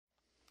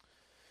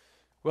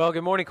Well,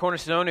 good morning,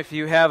 Cornerstone. If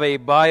you have a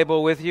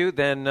Bible with you,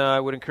 then I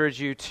would encourage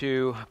you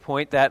to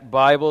point that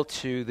Bible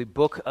to the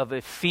book of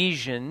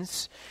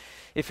Ephesians.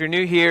 If you're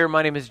new here,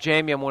 my name is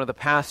Jamie. I'm one of the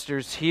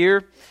pastors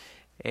here.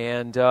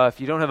 And if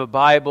you don't have a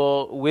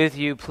Bible with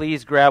you,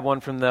 please grab one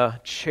from the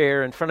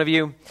chair in front of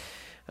you.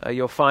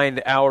 You'll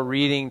find our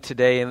reading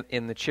today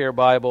in the chair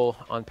Bible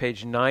on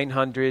page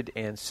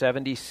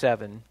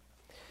 977.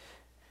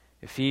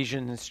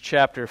 Ephesians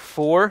chapter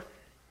 4.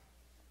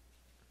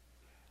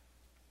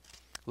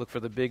 Look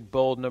for the big,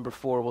 bold number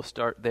 4. We'll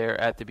start there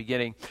at the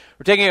beginning.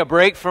 We're taking a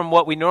break from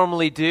what we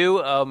normally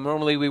do.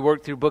 Normally we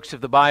work through books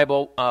of the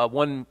Bible,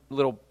 one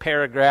little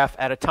paragraph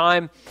at a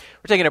time.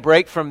 We're taking a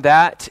break from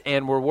that,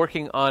 and we're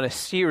working on a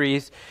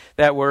series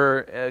that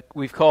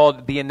we've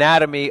called The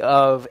Anatomy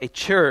of a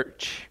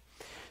Church.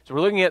 So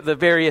we're looking at the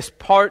various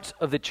parts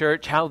of the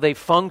church, how they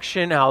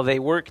function, how they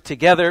work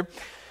together.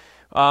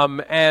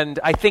 And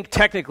I think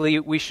technically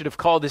we should have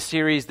called this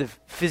series The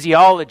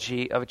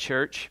Physiology of a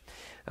Church.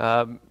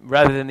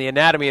 Rather than the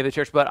anatomy of the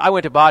church, but I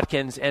went to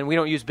Botkins, and we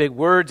don't use big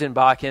words in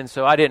Botkins,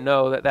 so I didn't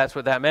know that that's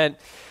what that meant.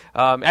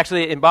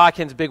 Actually, in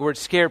Botkins, big words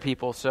scare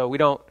people, so we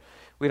don't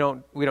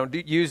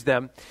use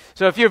them.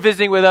 So if you're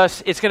visiting with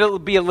us, it's going to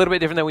be a little bit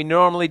different than we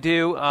normally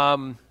do,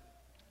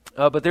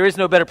 but there is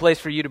no better place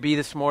for you to be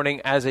this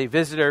morning as a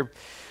visitor.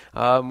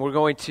 We're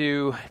going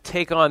to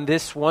take on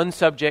this one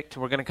subject.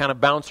 We're going to kind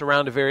of bounce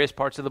around to various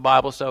parts of the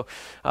Bible, so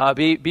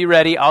be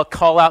ready. I'll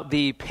call out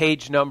the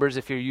page numbers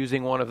if you're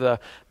using one of the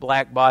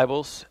black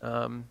Bibles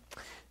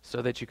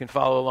so that you can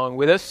follow along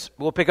with us.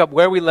 We'll pick up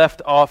where we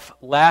left off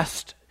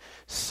last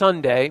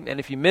Sunday,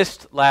 and if you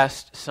missed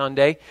last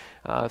Sunday,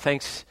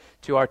 thanks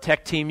to our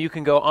tech team, you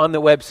can go on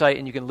the website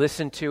and you can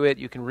listen to it.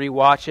 You can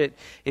rewatch it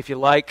if you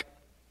like,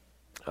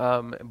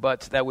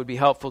 but that would be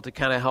helpful to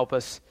kind of help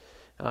us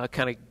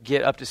kind of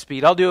get up to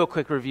speed. I'll do a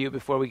quick review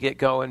before we get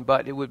going,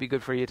 but it would be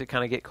good for you to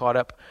kind of get caught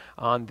up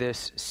on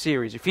this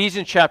series.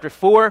 Ephesians chapter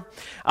 4,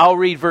 I'll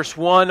read verse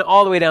 1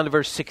 all the way down to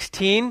verse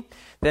 16,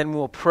 then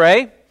we'll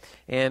pray,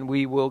 and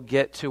we will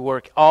get to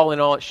work. All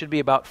in all, it should be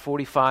about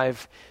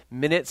 45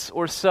 minutes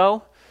or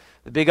so.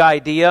 The big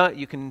idea,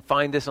 you can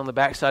find this on the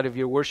backside of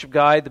your worship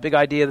guide. The big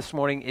idea this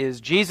morning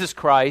is Jesus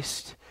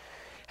Christ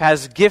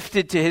has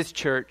gifted to his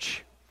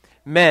church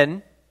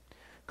men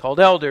called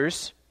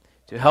elders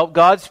to help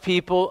God's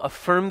people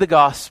affirm the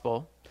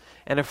gospel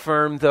and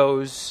affirm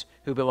those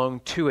who belong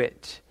to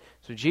it.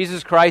 So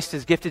Jesus Christ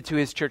has gifted to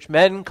his church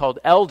men called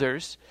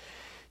elders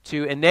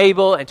to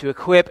enable and to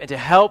equip and to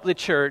help the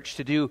church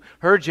to do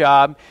her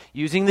job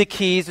using the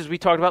keys, as we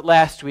talked about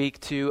last week,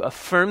 to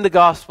affirm the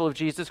gospel of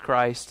Jesus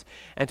Christ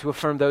and to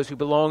affirm those who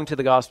belong to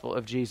the gospel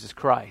of Jesus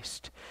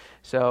Christ.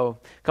 So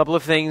a couple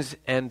of things,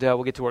 and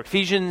we'll get to work.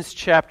 Ephesians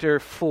chapter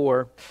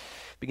 4,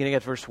 beginning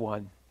at verse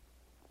 1.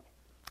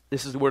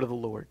 This is the word of the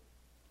Lord.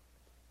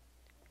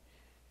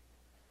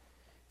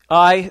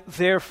 I,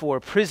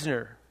 therefore,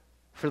 prisoner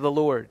for the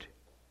Lord,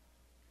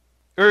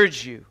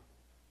 urge you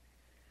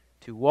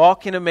to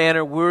walk in a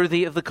manner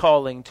worthy of the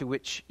calling to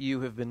which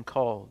you have been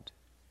called,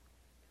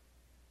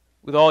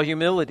 with all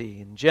humility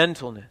and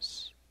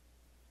gentleness,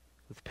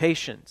 with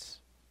patience,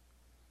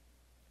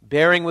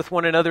 bearing with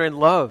one another in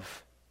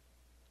love,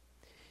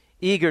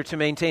 eager to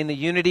maintain the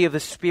unity of the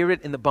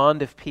Spirit in the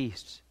bond of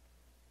peace.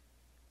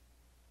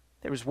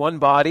 There is one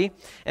body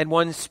and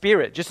one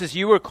Spirit, just as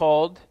you were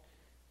called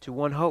to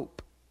one hope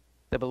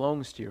that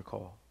belongs to your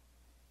call.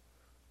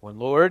 One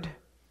Lord,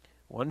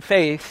 one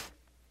faith,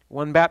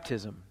 one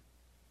baptism,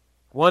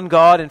 one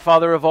God and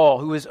Father of all,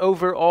 who is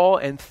over all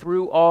and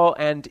through all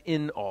and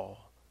in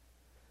all.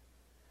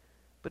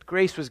 But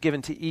grace was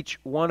given to each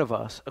one of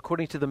us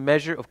according to the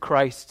measure of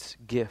Christ's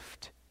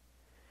gift.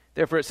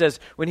 Therefore it says,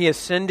 when he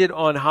ascended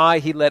on high,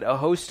 he led a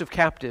host of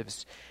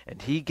captives,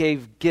 and he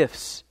gave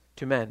gifts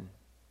to men.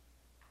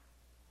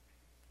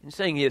 In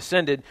saying he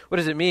ascended, what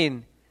does it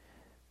mean?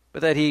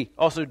 But that he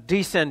also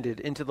descended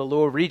into the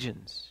lower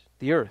regions,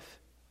 the earth.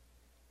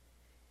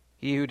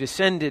 He who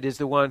descended is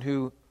the one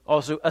who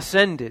also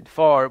ascended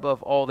far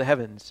above all the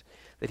heavens,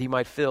 that he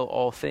might fill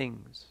all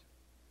things.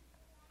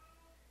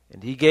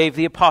 And he gave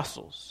the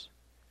apostles,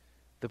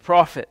 the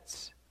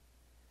prophets,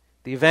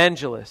 the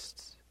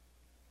evangelists,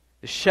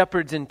 the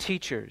shepherds and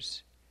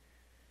teachers,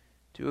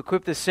 to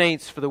equip the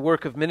saints for the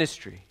work of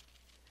ministry,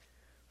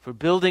 for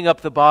building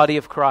up the body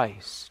of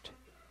Christ,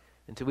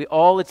 until we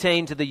all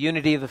attain to the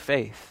unity of the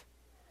faith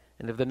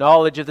and of the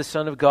knowledge of the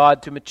Son of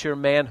God, to mature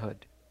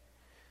manhood,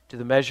 to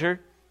the measure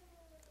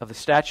of the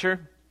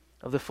stature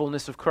of the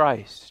fullness of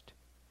Christ,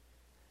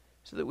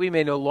 so that we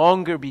may no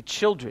longer be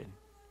children,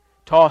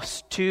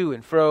 tossed to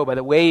and fro by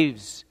the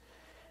waves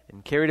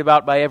and carried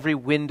about by every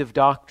wind of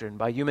doctrine,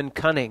 by human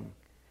cunning,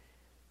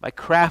 by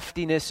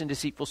craftiness and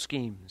deceitful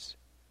schemes.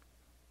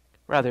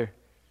 Rather,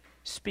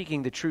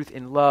 speaking the truth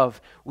in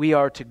love, we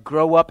are to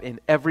grow up in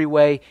every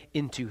way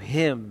into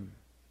Him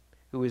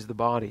who is the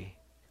body,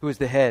 who is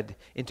the head,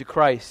 into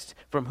Christ,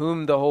 from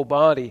whom the whole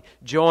body,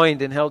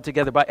 joined and held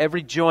together by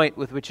every joint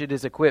with which it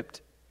is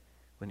equipped,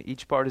 when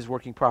each part is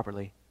working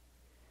properly,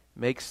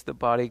 makes the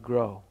body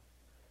grow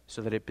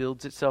so that it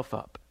builds itself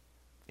up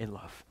in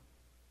love.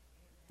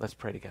 Let's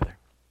pray together.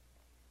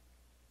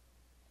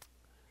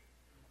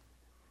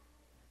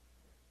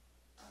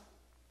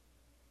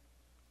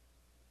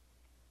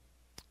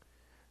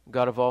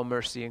 God of all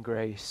mercy and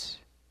grace,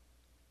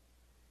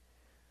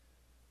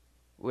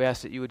 we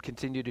ask that you would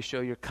continue to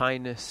show your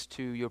kindness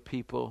to your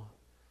people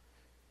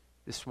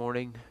this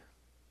morning,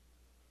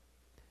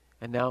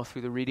 and now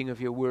through the reading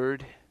of your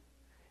word,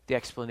 the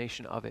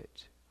explanation of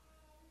it,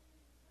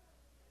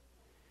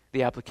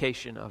 the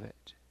application of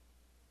it.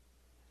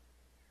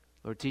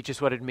 Lord, teach us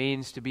what it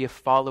means to be a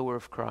follower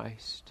of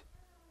Christ,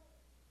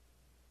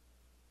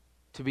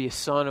 to be a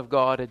son of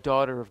God, a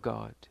daughter of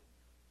God,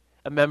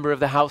 a member of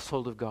the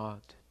household of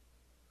God.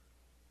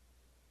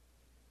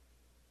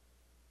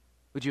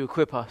 Would you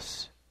equip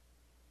us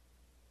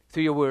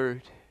through your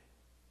word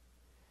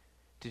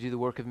to do the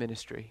work of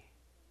ministry,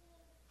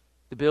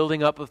 the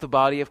building up of the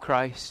body of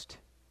Christ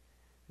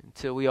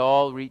until we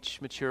all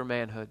reach mature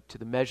manhood to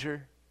the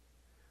measure,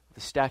 the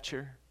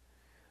stature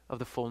of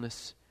the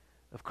fullness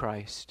of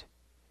Christ,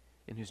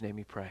 in whose name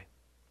we pray.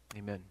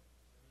 Amen.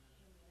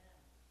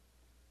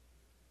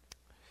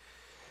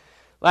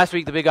 Last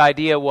week, the big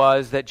idea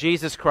was that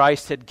Jesus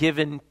Christ had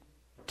given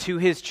to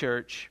his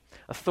church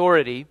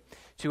authority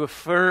to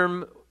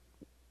affirm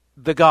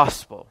the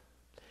gospel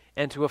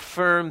and to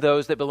affirm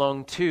those that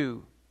belong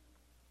to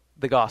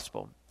the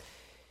gospel.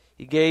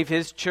 He gave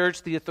his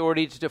church the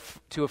authority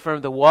to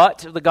affirm the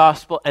what of the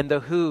gospel and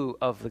the who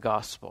of the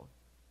gospel.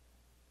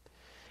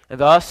 And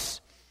thus,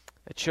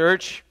 a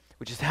church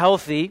which is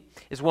healthy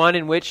is one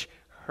in which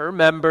her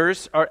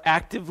members are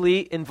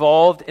actively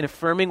involved in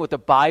affirming what the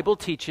Bible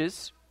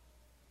teaches,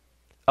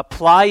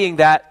 applying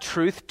that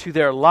truth to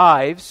their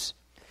lives,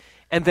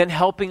 and then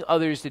helping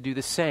others to do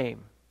the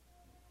same.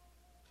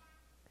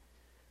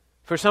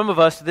 For some of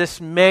us, this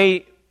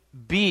may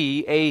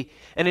be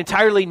an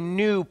entirely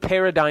new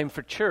paradigm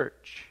for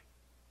church.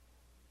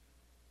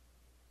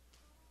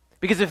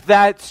 Because if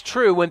that's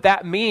true, what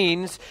that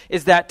means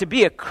is that to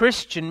be a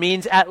Christian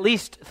means at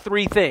least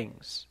three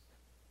things.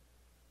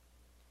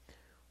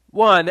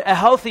 One, a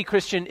healthy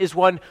Christian is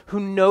one who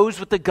knows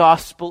what the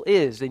gospel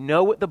is. They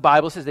know what the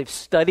Bible says. They've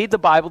studied the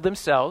Bible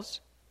themselves.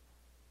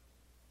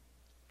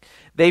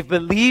 They've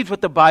believed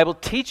what the Bible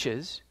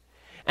teaches.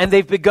 And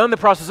they've begun the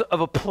process of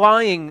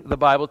applying the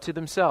Bible to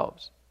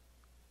themselves.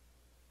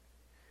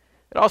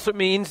 It also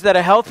means that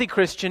a healthy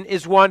Christian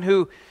is one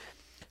who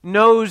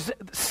knows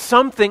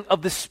something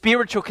of the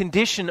spiritual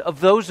condition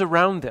of those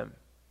around them.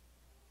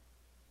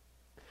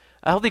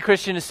 A healthy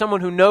Christian is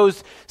someone who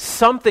knows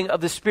something of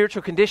the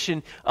spiritual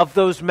condition of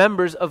those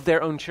members of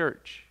their own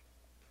church.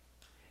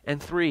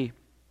 And three,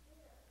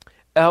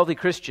 a healthy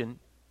Christian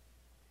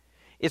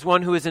is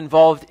one who is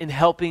involved in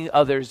helping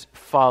others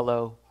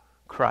follow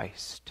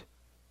Christ.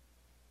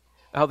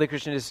 A healthy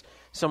Christian is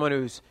someone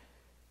who's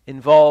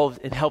involved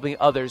in helping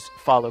others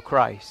follow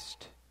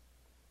Christ.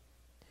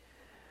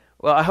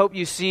 Well, I hope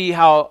you see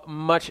how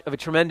much of a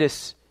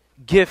tremendous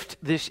gift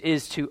this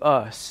is to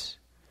us.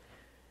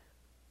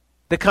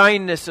 The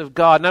kindness of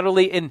God, not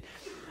only in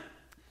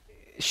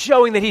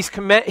showing that He's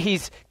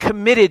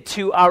committed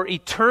to our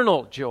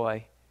eternal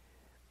joy,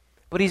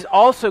 but He's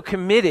also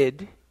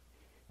committed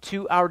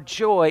to our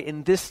joy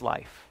in this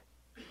life.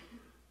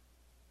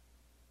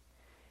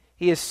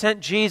 He has sent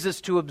Jesus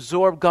to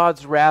absorb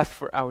God's wrath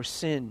for our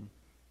sin.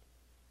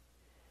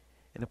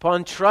 And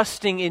upon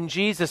trusting in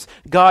Jesus,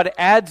 God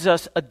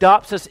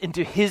adopts us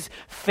into His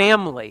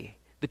family,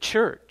 the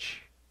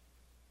church.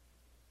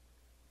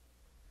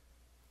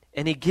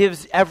 And He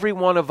gives every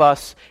one of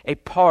us a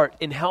part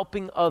in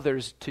helping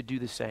others to do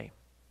the same.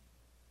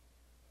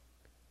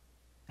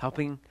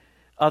 Helping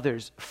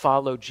others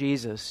follow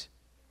Jesus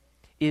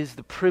is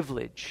the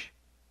privilege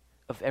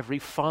of every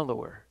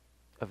follower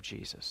of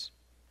Jesus.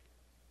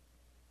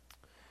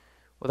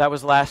 Well, that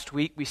was last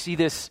week. We see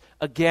this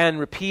again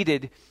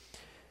repeated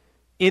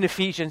in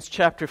Ephesians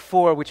chapter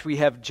 4, which we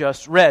have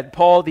just read.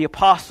 Paul, the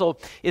apostle,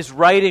 is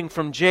writing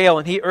from jail,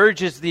 and he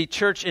urges the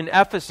church in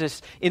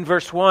Ephesus in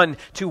verse 1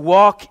 to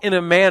walk in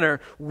a manner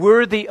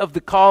worthy of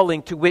the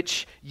calling to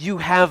which you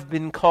have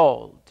been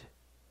called.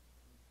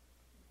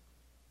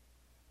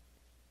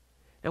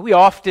 And we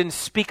often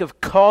speak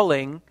of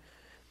calling,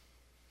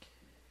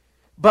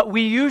 but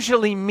we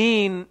usually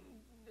mean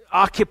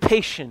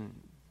occupation.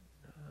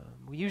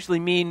 We usually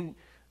mean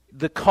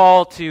the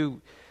call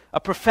to a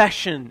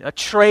profession, a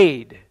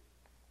trade.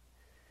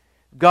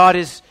 God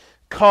is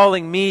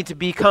calling me to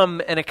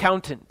become an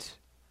accountant.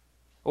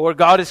 Or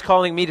God is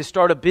calling me to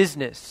start a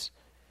business.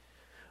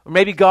 Or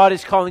maybe God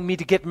is calling me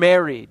to get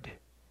married.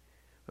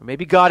 Or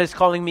maybe God is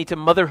calling me to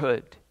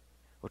motherhood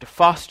or to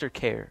foster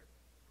care.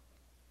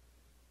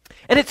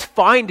 And it's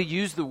fine to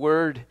use the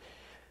word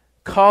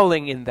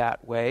calling in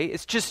that way.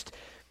 It's just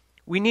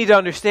we need to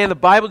understand the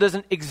Bible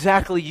doesn't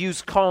exactly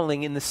use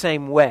calling in the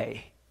same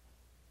way.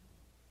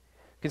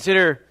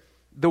 Consider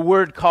the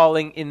word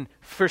calling in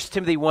 1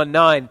 Timothy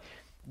 1:9.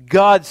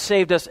 God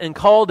saved us and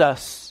called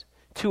us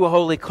to a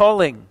holy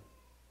calling.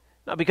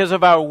 Not because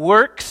of our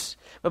works,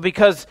 but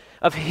because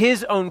of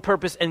His own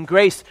purpose and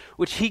grace,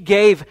 which He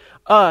gave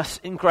us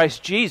in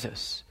Christ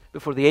Jesus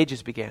before the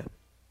ages began.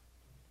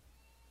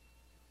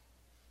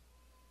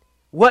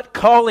 What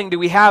calling do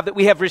we have that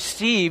we have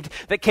received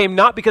that came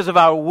not because of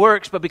our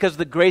works, but because of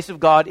the grace of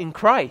God in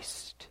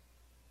Christ?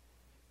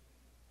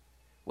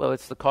 Well,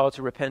 it's the call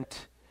to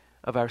repent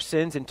of our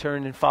sins and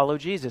turn and follow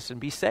Jesus and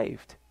be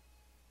saved.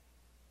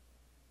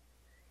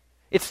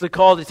 It's the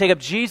call to take up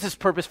Jesus'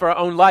 purpose for our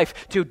own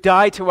life, to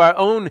die to our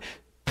own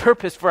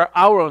purpose for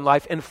our own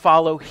life and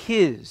follow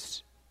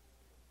His.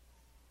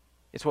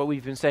 It's what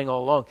we've been saying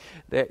all along,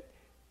 that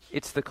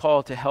it's the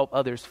call to help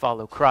others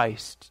follow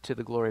Christ to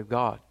the glory of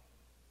God.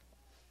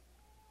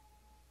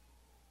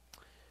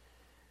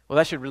 Well,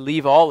 that should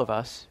relieve all of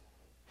us,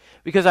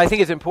 because I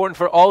think it's important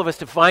for all of us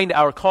to find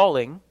our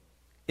calling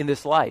in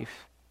this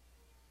life.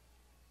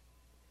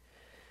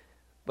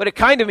 But it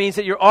kind of means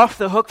that you're off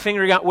the hook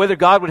figuring out whether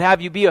God would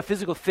have you be a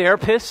physical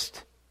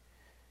therapist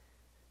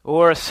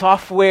or a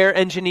software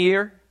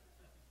engineer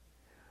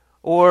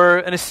or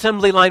an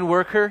assembly line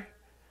worker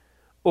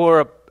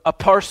or a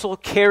parcel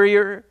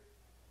carrier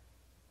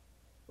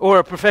or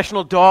a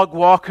professional dog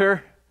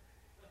walker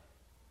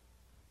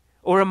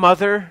or a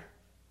mother.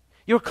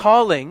 Your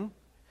calling,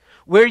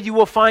 where you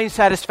will find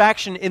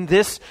satisfaction in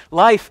this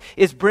life,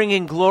 is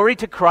bringing glory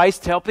to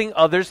Christ, helping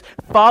others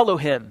follow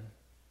Him.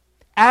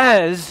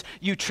 As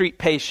you treat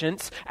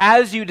patients,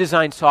 as you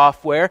design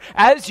software,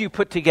 as you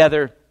put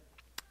together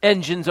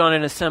engines on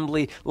an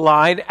assembly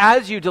line,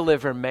 as you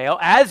deliver mail,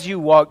 as you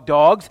walk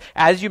dogs,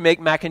 as you make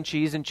mac and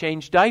cheese and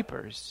change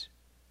diapers.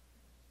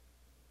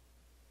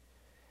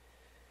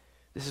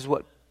 This is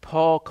what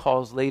Paul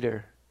calls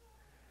later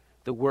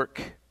the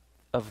work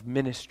of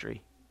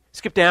ministry.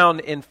 Skip down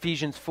in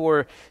Ephesians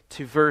 4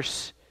 to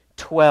verse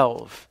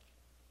 12.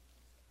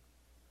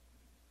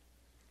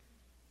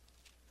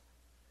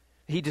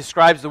 He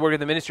describes the work of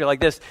the ministry like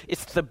this: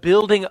 it's the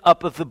building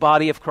up of the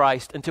body of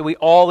Christ until we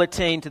all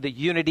attain to the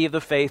unity of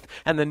the faith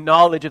and the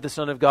knowledge of the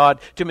Son of God,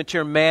 to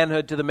mature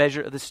manhood, to the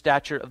measure of the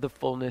stature of the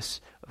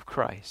fullness of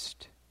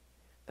Christ.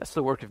 That's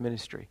the work of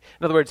ministry.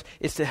 In other words,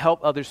 it's to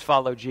help others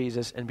follow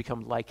Jesus and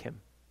become like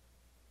Him.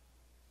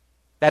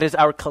 That is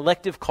our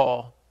collective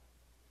call.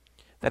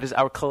 That is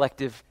our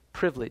collective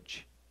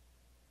privilege.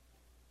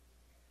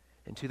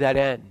 And to that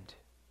end,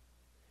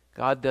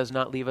 God does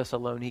not leave us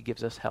alone. He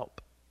gives us help.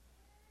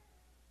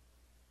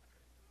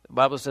 The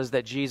Bible says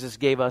that Jesus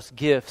gave us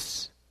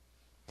gifts.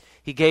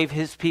 He gave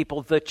His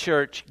people, the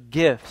church,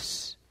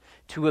 gifts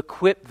to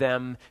equip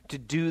them to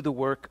do the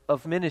work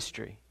of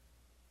ministry.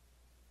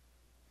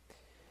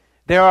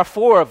 There are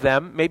 4 of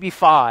them, maybe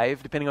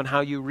 5, depending on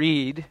how you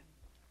read.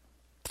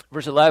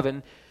 Verse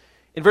 11.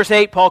 In verse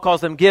 8, Paul calls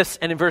them gifts,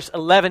 and in verse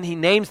 11, he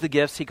names the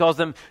gifts. He calls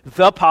them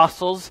the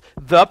apostles,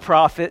 the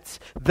prophets,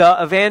 the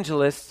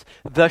evangelists,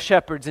 the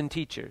shepherds and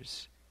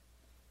teachers.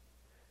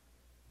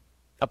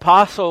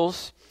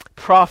 Apostles,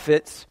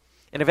 prophets,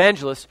 and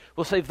evangelists,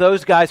 we'll save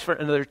those guys for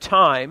another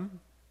time.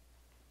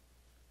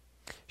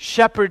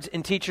 Shepherds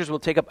and teachers will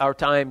take up our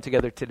time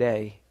together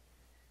today.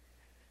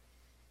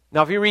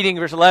 Now, if you're reading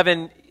verse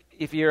 11,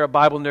 if you're a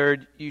Bible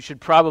nerd, you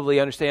should probably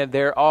understand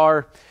there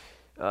are,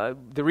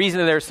 the reason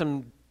that there's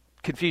some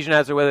confusion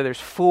as to whether there's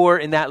 4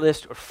 in that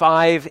list or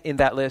 5 in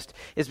that list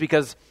is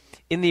because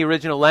in the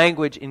original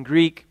language, in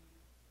Greek,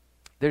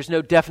 there's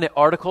no definite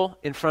article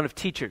in front of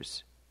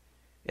teachers.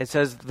 It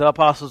says the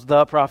apostles,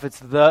 the prophets,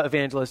 the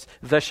evangelists,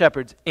 the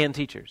shepherds, and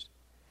teachers.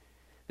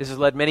 This has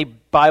led many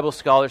Bible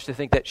scholars to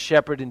think that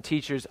shepherd and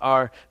teachers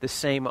are the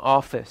same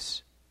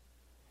office,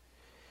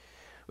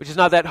 which is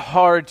not that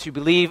hard to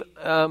believe.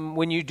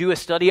 When you do a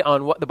study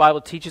on what the Bible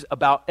teaches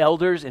about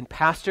elders and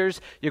pastors,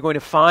 you're going to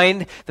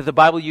find that the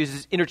Bible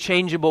uses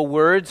interchangeable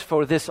words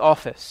for this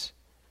office.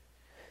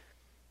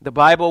 The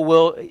Bible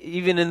will,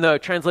 even in the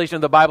translation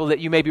of the Bible that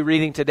you may be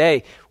reading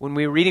today, when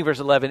we're reading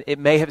verse 11, it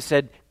may have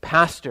said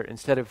pastor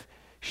instead of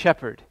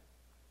shepherd.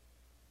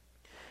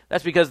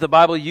 That's because the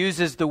Bible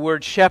uses the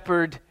word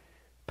shepherd,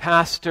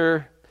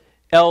 pastor,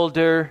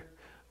 elder,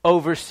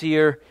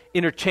 overseer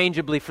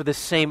interchangeably for the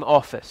same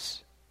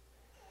office.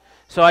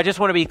 So I just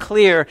want to be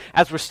clear,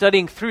 as we're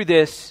studying through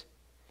this,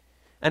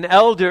 an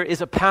elder is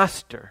a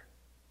pastor,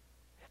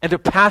 and a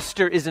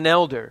pastor is an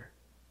elder.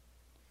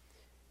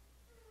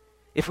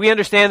 If we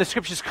understand the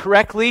Scriptures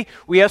correctly,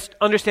 we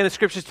understand the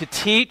Scriptures to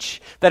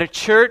teach that a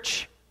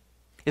church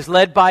is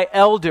led by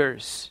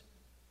elders.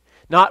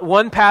 Not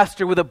one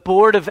pastor with a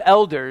board of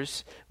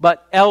elders,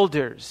 but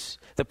elders.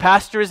 The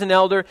pastor is an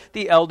elder,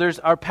 the elders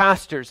are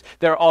pastors.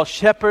 They're all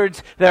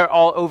shepherds, they're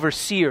all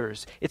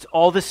overseers. It's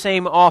all the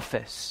same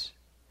office.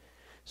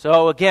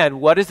 So again,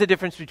 what is the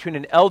difference between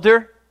an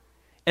elder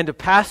and a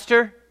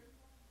pastor?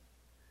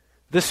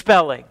 The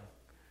spelling.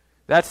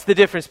 That's the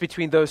difference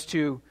between those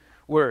two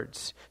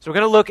words. So we're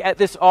going to look at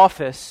this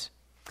office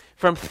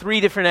from 3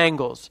 different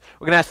angles.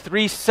 We're going to ask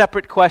 3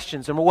 separate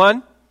questions. Number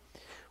 1,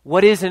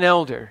 what is an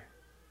elder?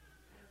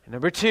 And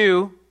number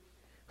 2,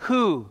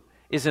 who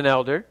is an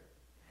elder?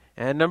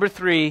 And number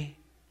 3,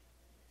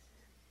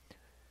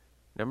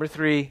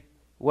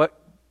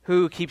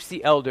 who keeps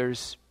the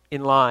elders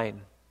in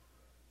line?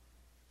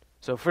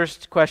 So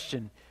first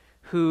question,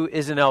 who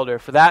is an elder.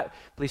 For that,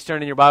 please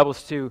turn in your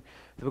Bibles to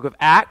the book of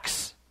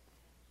Acts.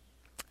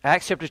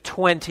 Acts chapter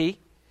 20.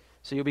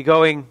 So you'll be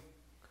going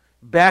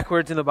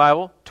backwards in the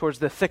Bible towards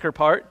the thicker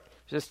part,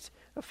 just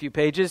a few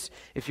pages.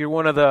 If you're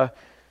one of the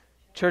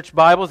church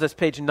Bibles, that's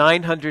page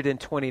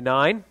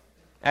 929.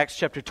 Acts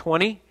chapter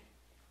 20.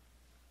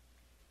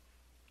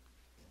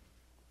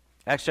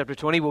 Acts chapter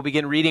 20, we'll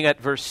begin reading at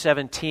verse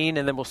 17,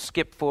 and then we'll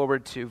skip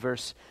forward to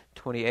verse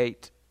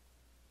 28.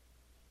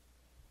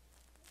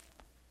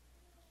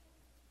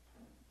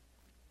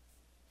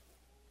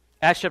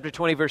 Acts chapter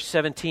 20, verse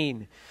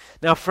 17.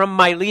 Now from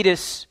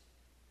Miletus,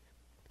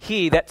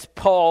 he, that's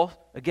Paul,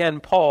 again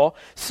Paul,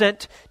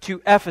 sent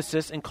to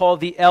Ephesus and called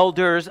the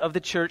elders of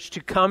the church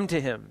to come to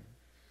him.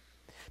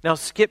 Now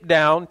skip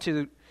down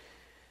to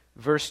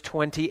verse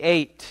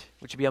 28,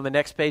 which will be on the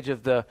next page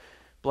of the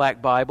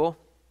Black Bible.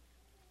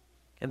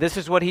 And this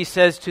is what he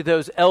says to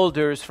those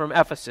elders from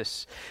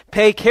Ephesus.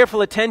 Pay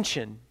careful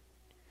attention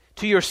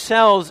to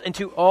yourselves and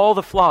to all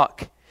the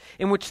flock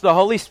in which the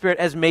Holy Spirit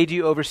has made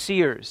you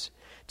overseers,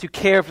 to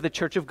care for the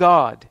church of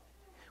God,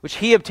 which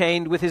he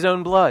obtained with his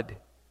own blood.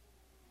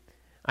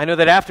 I know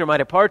that after my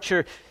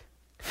departure,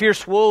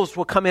 fierce wolves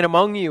will come in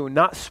among you,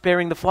 not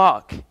sparing the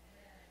flock.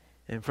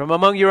 And from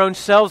among your own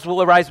selves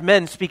will arise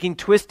men speaking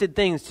twisted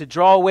things to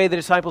draw away the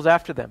disciples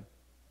after them.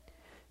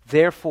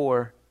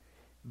 Therefore,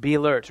 be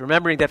alert,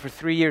 remembering that for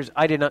 3 years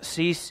I did not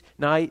cease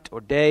night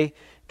or day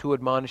to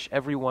admonish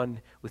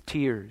everyone with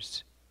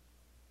tears.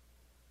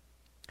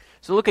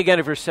 So look again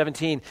at verse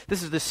 17.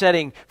 This is the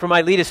setting. From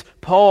Miletus,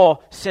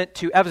 Paul sent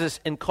to Ephesus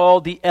and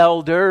called the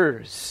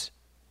elders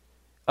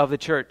of the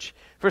church.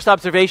 First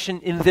observation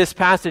in this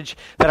passage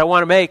that I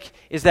want to make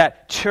is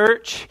that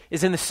church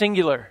is in the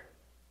singular.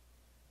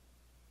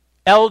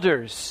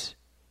 Elders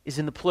is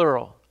in the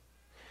plural.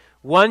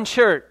 One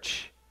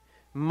church,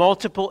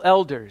 multiple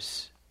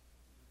elders.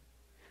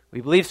 We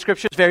believe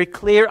Scripture is very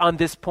clear on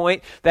this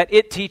point, that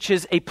it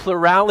teaches a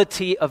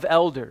plurality of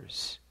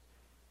elders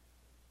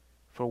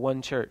for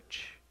one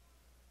church.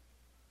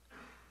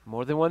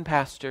 More than one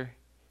pastor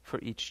for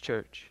each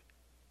church.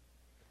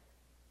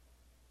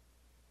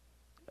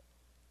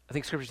 I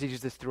think Scripture teaches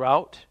this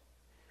throughout.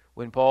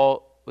 When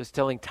Paul was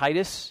telling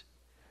Titus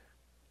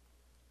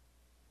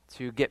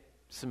to get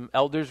some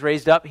elders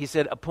raised up, he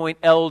said, appoint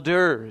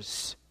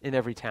elders in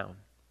every town.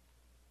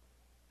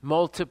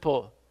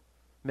 Multiple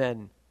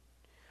men.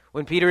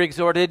 When Peter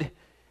exhorted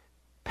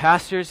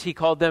pastors, he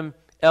called them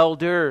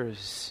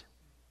elders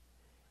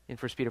in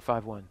 1 Peter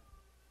 5:1.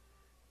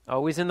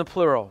 Always in the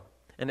plural,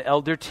 an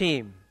elder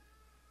team.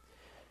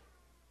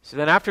 So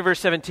then after verse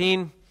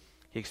 17,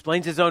 he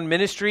explains his own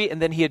ministry, and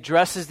then he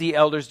addresses the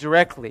elders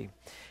directly.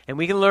 And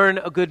we can learn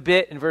a good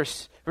bit in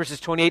verses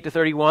 28 to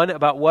 31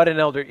 about what an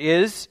elder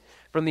is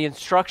from the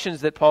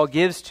instructions that Paul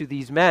gives to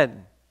these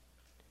men.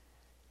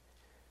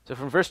 So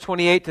from verse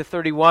 28 to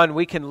 31,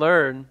 we can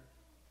learn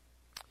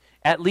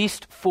at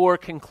least 4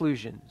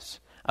 conclusions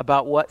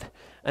about what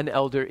an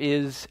elder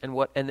is and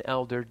what an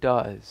elder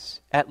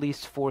does. At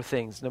least 4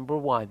 things. Number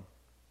 1,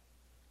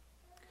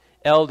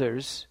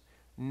 elders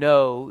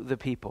know the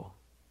people.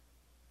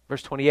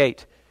 Verse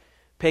 28,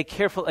 pay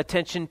careful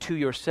attention to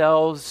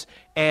yourselves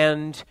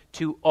and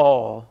to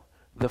all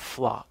the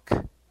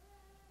flock.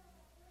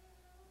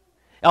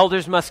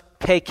 Elders must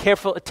pay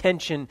careful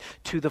attention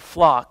to the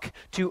flock,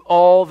 to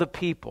all the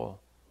people.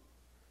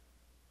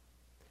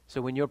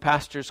 So when your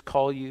pastors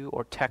call you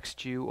or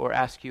text you or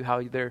ask you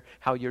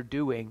how you're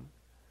doing,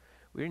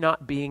 we're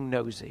not being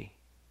nosy.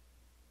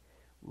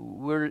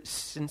 We're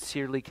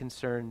sincerely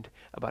concerned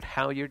about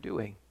how you're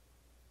doing.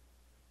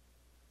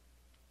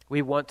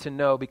 We want to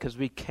know because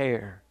we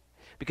care,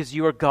 because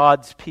you are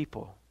God's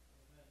people.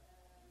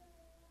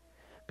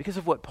 Because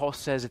of what Paul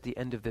says at the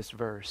end of this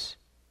verse,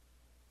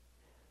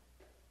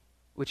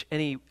 which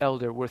any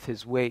elder worth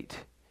his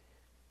weight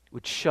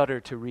would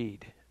shudder to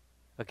read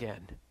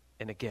again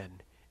and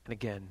again and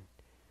again.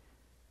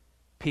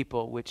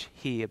 People which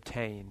he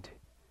obtained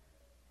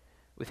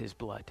with his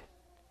blood.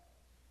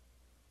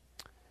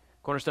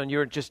 Cornerstone,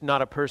 you're just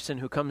not a person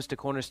who comes to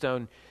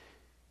Cornerstone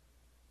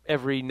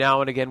every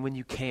now and again when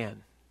you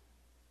can.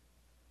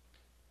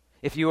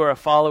 If you are a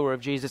follower of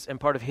Jesus and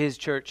part of his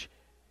church,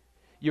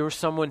 you're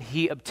someone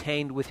he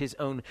obtained with his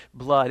own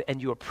blood,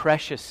 and you are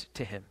precious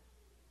to him.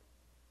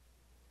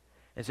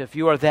 And so if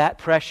you are that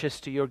precious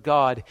to your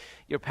God,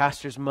 your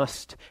pastors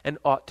must and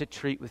ought to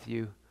treat with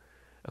you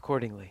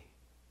accordingly.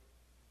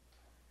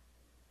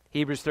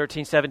 Hebrews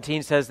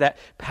 13:17 says that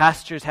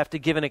pastors have to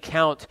give an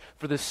account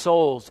for the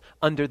souls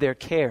under their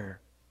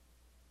care.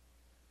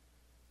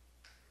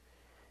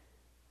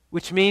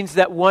 Which means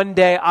that one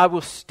day I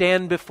will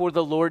stand before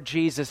the Lord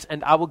Jesus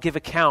and I will give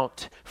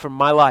account for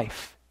my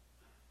life.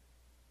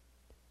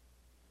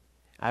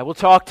 I will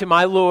talk to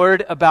my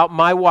Lord about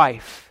my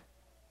wife.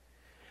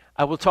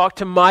 I will talk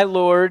to my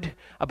Lord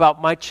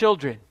about my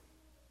children.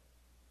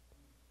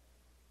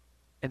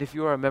 And if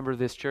you are a member of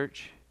this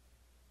church,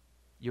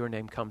 your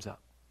name comes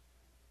up.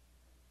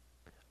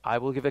 I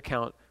will give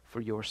account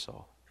for your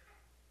soul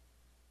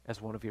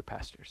as one of your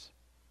pastors.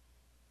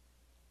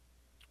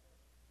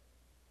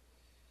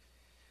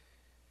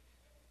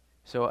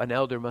 So an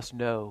elder must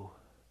know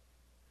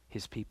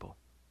his people.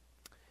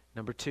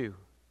 Number 2,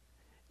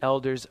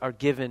 elders are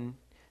given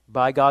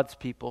by God's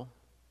people,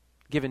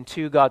 given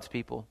to God's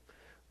people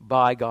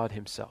by God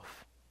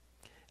himself.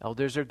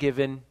 Elders are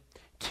given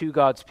to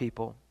God's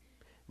people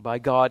by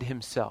God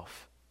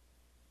himself.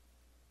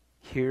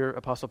 Here,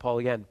 Apostle Paul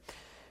again.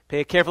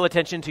 Pay careful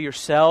attention to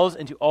yourselves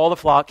and to all the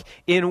flock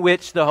in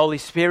which the Holy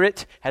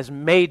Spirit has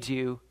made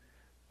you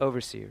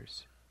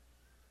overseers.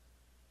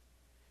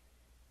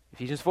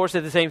 Ephesians 4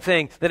 said the same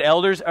thing, that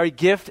elders are a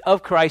gift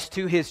of Christ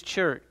to his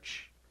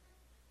church.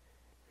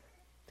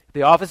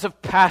 The office of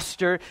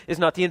pastor is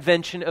not the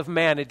invention of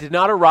man. It did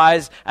not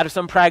arise out of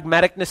some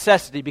pragmatic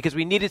necessity because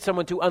we needed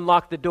someone to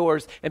unlock the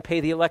doors and pay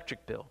the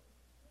electric bill.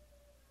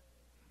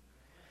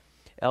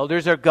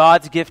 Elders are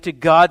God's gift to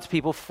God's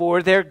people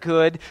for their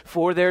good,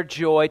 for their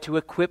joy, to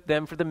equip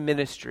them for the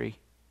ministry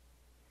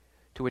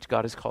to which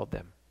God has called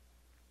them.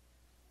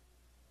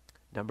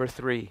 Number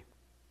 3,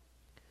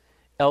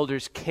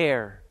 elders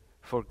care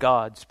for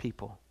God's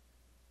people.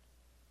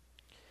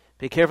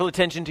 Pay careful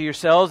attention to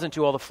yourselves and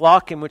to all the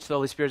flock in which the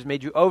Holy Spirit has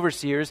made you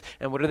overseers.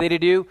 And what are they to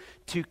do?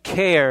 To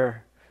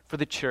care for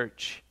the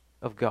church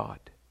of God.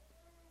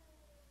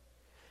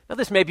 Now,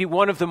 this may be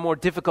one of the more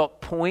difficult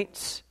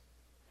points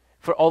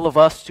for all of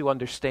us to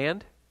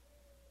understand,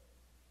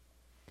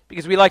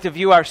 because we like to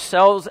view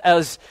ourselves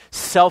as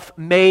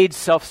self-made,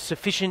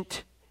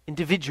 self-sufficient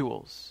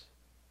individuals.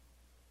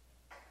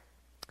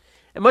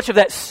 And much of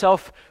that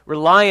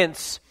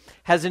self-reliance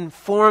has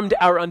informed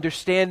our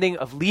understanding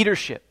of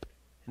leadership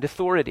and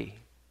authority.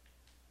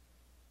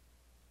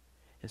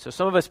 And so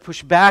some of us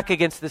push back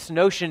against this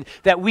notion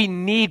that we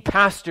need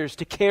pastors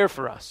to care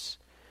for us.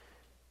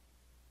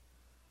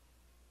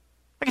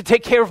 I can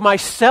take care of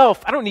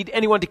myself. I don't need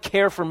anyone to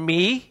care for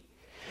me.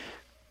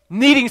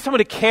 Needing someone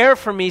to care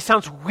for me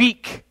sounds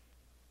weak.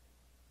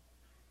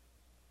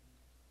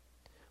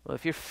 Well,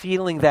 if you're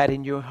feeling that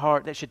in your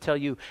heart, that should tell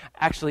you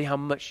actually how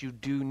much you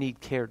do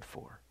need cared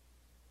for.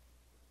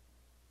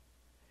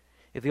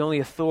 If the only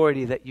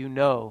authority that you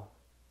know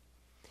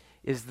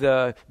is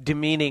the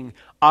demeaning,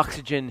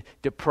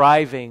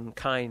 oxygen-depriving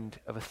kind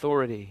of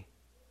authority,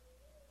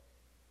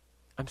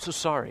 I'm so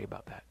sorry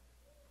about that.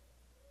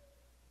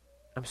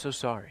 I'm so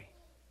sorry.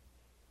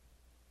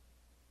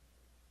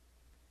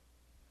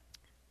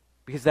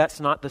 Because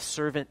that's not the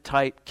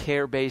servant-type,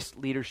 care-based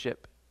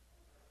leadership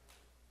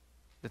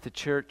that the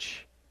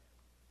church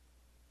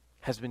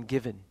has been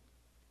given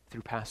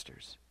through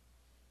pastors.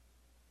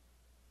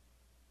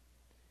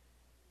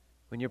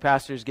 When your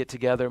pastors get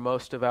together,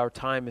 most of our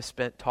time is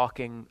spent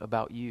talking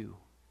about you.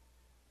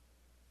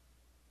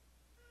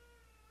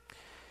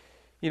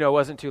 You know, it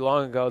wasn't too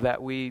long ago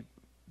that we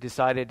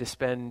decided to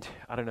spend,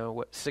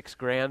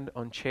 $6,000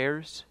 on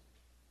chairs.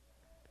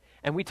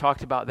 And we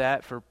talked about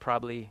that for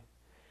probably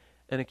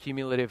an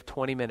accumulative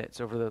 20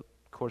 minutes over the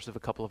course of a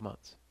couple of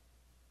months.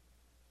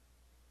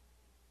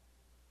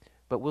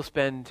 But we'll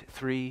spend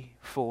 3,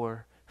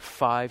 4,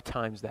 5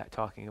 times that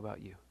talking about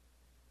you.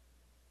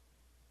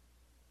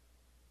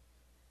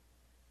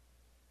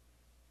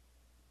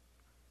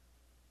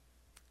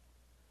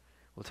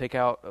 We'll take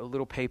out a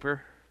little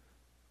paper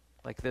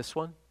like this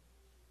one.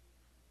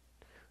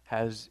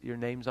 Has your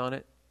names on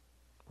it,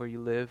 where you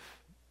live,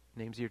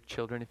 names of your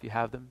children if you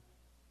have them,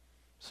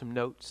 some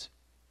notes.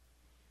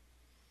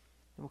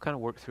 And we'll kind of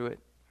work through it.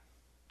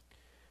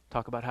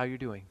 Talk about how you're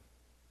doing,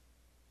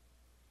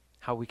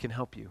 how we can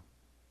help you.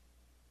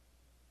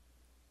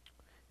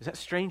 Is that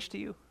strange to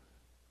you?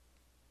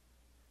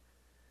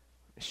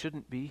 It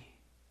shouldn't be.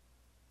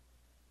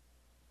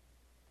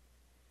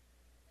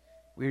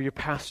 We are your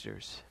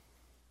pastors,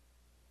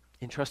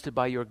 entrusted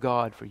by your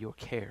God for your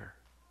care.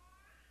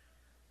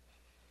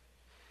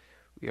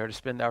 We are to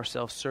spend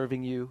ourselves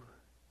serving you,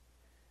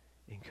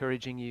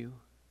 encouraging you,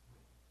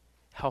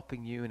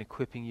 helping you, and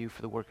equipping you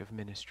for the work of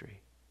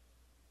ministry.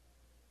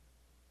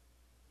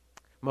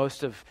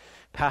 Most of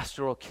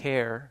pastoral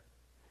care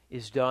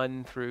is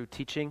done through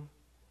teaching,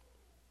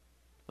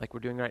 like we're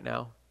doing right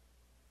now,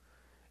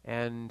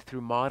 and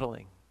through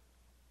modeling.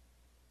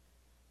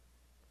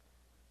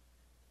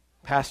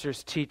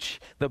 Pastors teach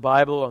the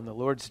Bible on the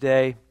Lord's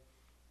Day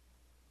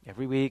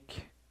every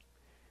week.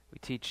 We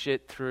teach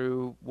it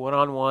through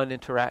one-on-one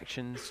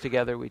interactions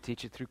together. We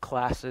teach it through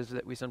classes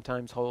that we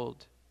sometimes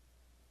hold.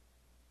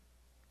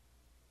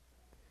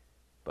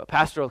 But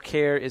pastoral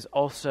care is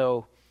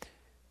also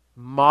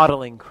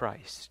modeling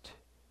Christ.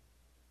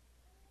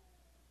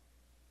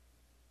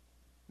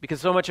 Because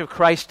so much of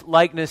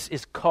Christ-likeness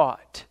is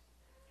caught,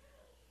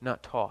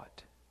 not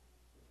taught.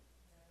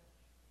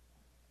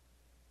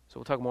 So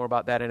we'll talk more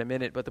about that in a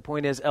minute. But the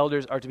point is,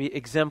 elders are to be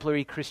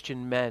exemplary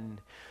Christian men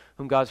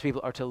whom God's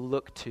people are to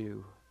look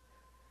to.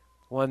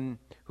 One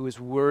who is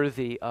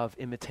worthy of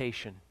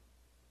imitation.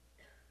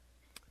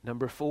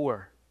 Number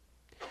 4,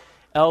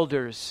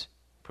 elders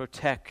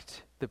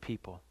protect the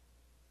people.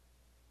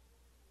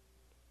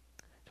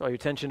 Draw your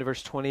attention to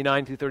verse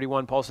 29 through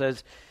 31. Paul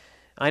says,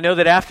 I know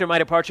that after my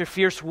departure,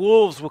 fierce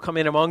wolves will come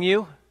in among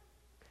you,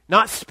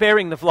 not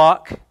sparing the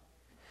flock.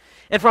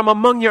 And from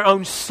among your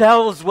own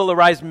selves will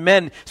arise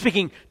men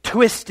speaking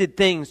twisted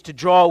things to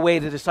draw away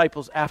the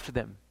disciples after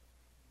them.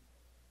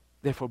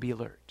 Therefore be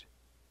alert.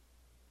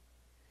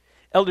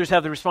 Elders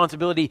have the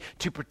responsibility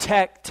to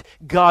protect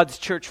God's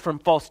church from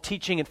false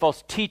teaching and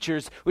false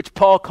teachers, which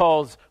Paul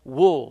calls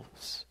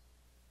wolves.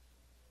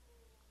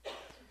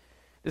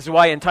 This is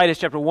why in Titus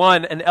chapter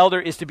 1, an elder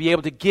is to be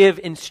able to give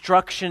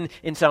instruction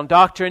in sound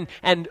doctrine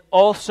and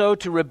also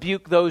to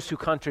rebuke those who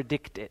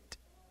contradict it.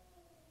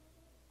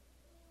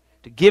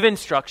 To give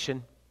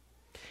instruction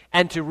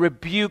and to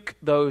rebuke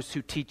those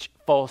who teach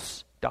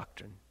false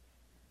doctrine.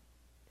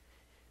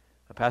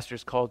 A pastor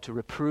is called to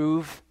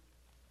reprove,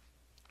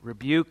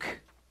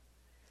 rebuke,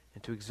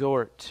 and to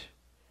exhort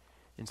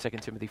in 2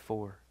 Timothy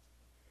 4.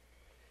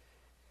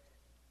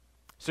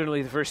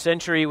 Certainly the first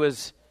century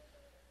was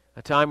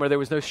a time where there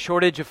was no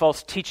shortage of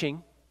false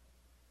teaching.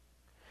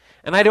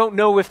 And I don't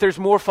know if there's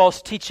more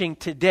false teaching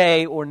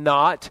today or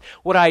not.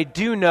 What I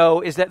do know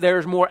is that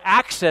there's more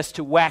access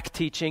to whack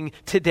teaching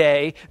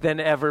today than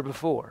ever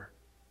before.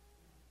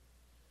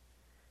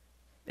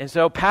 And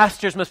so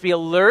pastors must be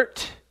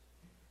alert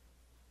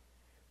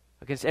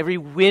against every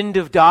wind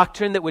of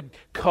doctrine that would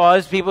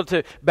cause people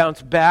to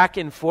bounce back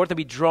and forth and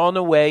be drawn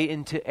away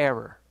into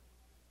error.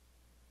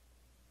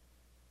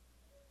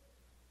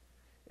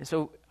 And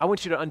so I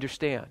want you to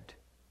understand,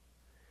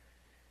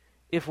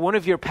 if one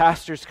of your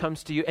pastors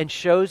comes to you and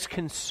shows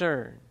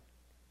concern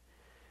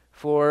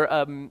for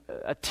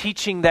a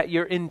teaching that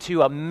you're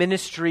into, a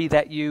ministry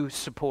that you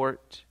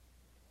support,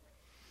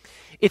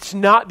 it's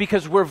not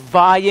because we're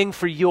vying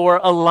for your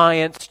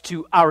alliance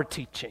to our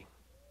teaching.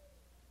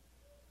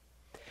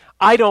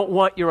 I don't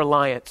want your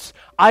alliance.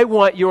 I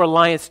want your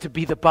alliance to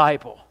be the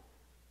Bible.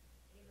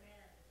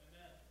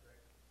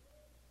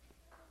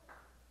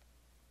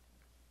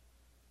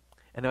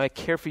 And I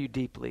care for you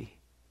deeply.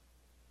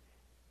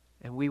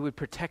 And we would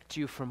protect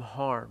you from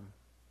harm.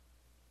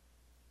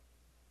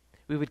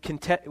 We would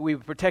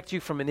protect you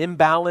from an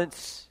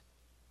imbalance,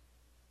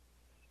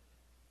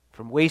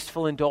 from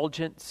wasteful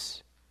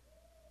indulgence.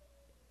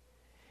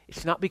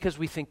 It's not because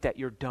we think that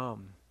you're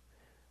dumb.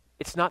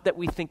 It's not that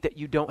we think that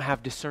you don't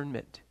have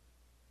discernment.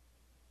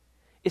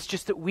 It's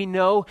just that we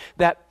know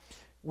that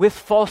with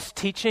false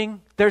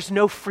teaching, there's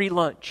no free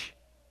lunch.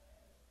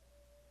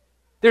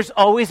 There's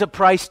always a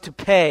price to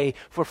pay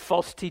for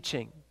false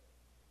teaching.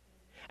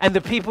 And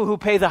the people who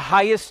pay the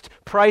highest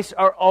price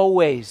are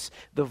always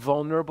the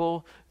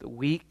vulnerable, the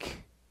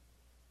weak.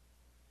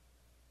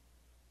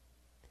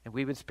 And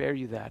we would spare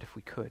you that if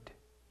we could.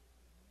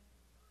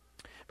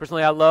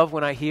 Personally, I love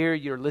when I hear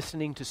you're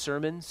listening to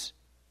sermons,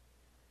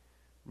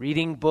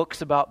 reading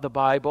books about the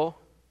Bible.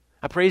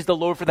 I praise the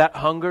Lord for that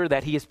hunger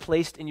that He has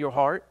placed in your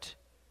heart.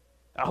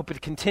 I hope it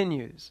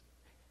continues.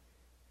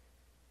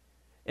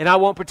 And I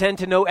won't pretend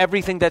to know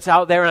everything that's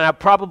out there, and I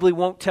probably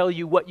won't tell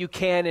you what you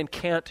can and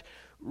can't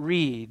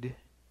read.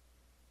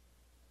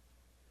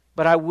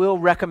 But I will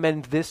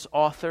recommend this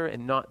author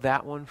and not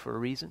that one for a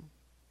reason.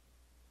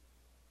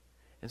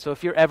 And so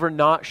if you're ever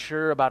not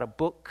sure about a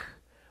book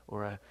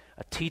or a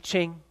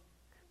teaching,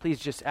 please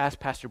just ask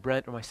Pastor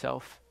Brent or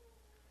myself.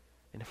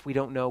 And if we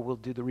don't know, we'll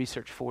do the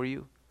research for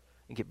you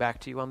and get back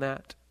to you on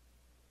that.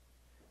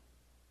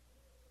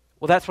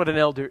 Well, that's what an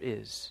elder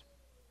is.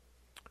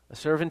 A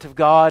servant of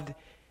God,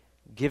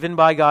 given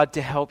by God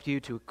to help you,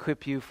 to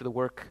equip you for the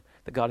work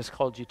that God has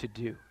called you to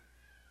do.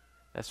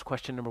 That's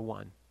question number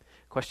one.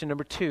 Question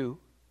number two,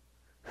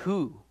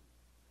 who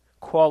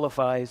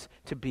qualifies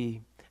to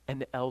be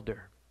an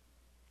elder?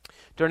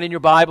 Turn in your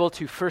Bible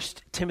to 1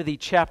 Timothy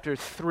chapter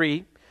 3.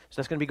 So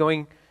that's going to be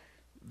going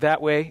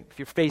that way if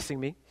you're facing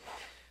me.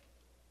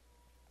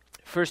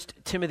 1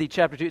 Timothy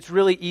chapter 2. It's a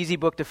really easy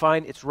book to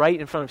find. It's right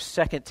in front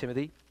of 2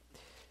 Timothy.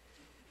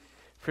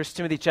 1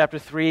 Timothy chapter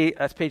 3,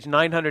 that's page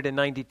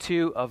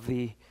 992 of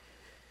the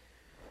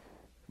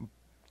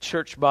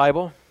Church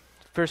Bible.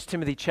 1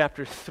 Timothy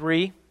chapter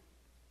 3.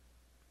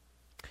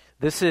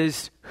 This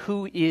is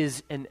who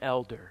is an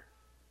elder?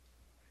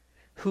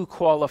 Who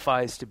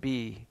qualifies to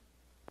be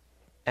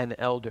an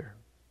elder?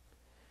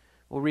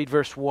 We'll read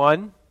verse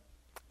 1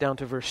 down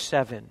to verse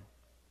 7.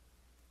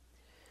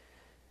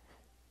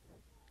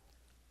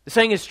 The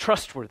saying is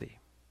trustworthy.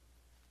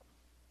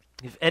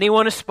 If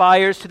anyone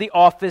aspires to the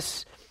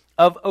office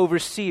of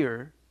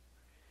overseer,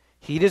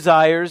 he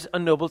desires a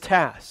noble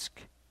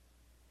task.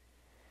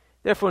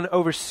 Therefore, an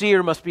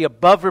overseer must be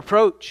above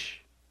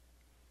reproach,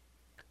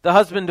 the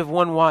husband of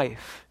one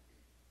wife,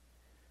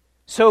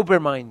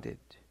 sober-minded,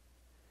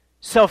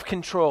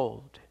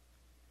 self-controlled,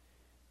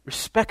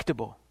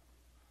 respectable,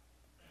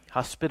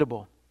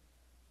 hospitable,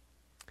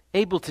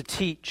 able to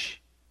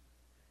teach,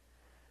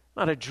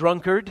 not a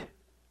drunkard,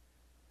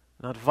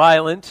 not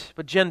violent,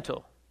 but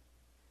gentle,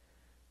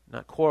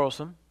 not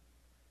quarrelsome,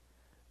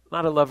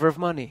 not a lover of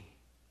money.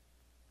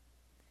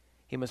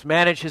 He must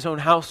manage his own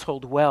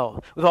household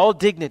well, with all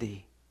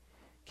dignity,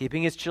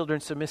 keeping his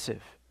children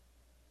submissive.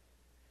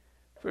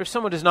 For if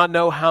someone does not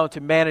know how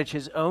to manage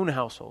his own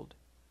household,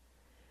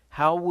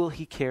 how will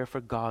he care for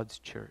God's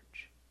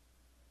church?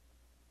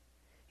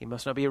 He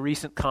must not be a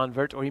recent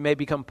convert, or he may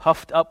become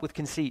puffed up with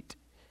conceit,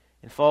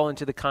 and fall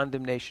into the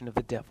condemnation of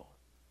the devil.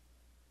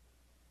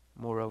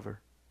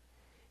 Moreover,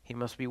 he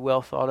must be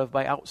well thought of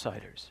by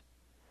outsiders,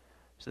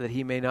 so that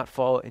he may not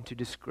fall into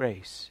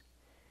disgrace,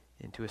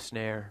 into a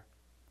snare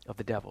of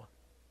the devil.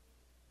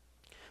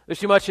 There's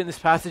too much in this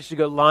passage to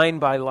go line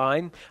by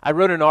line. I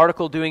wrote an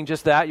article doing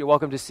just that. You're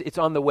welcome to see. It's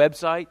on the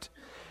website.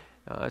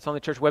 It's on the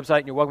church website,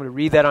 and you're welcome to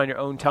read that on your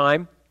own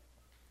time.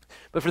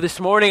 But for this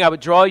morning, I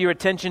would draw your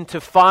attention to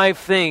 5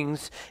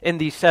 things in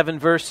these 7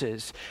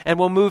 verses. And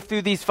we'll move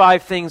through these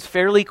 5 things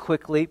fairly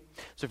quickly.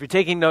 So if you're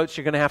taking notes,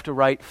 you're going to have to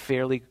write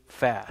fairly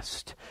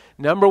fast.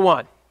 Number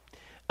 1,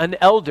 an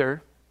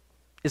elder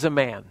is a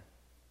man.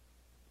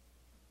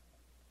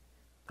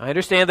 I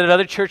understand that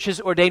other churches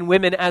ordain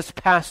women as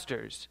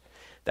pastors.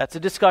 That's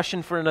a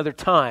discussion for another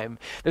time.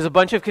 There's a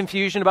bunch of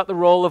confusion about the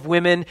role of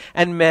women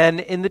and men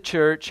in the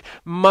church.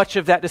 Much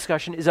of that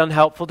discussion is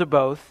unhelpful to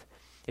both.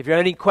 If you have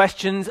any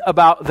questions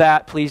about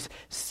that, please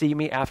see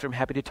me after. I'm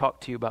happy to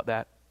talk to you about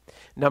that.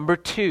 Number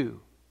 2,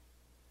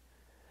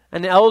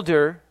 an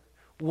elder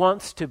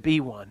wants to be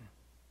one.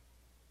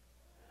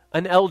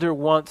 An elder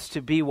wants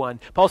to be one.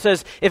 Paul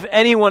says, if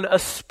anyone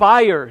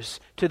aspires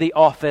to the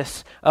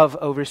office of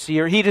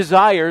overseer, he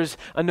desires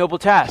a noble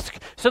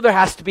task. So there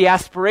has to be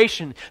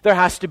aspiration. There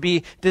has to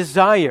be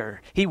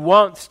desire. He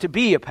wants to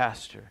be a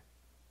pastor.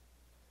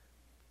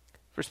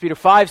 1 Peter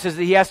 5 says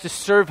that he has to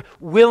serve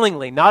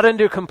willingly, not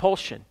under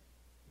compulsion.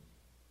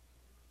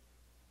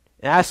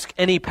 Ask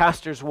any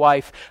pastor's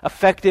wife.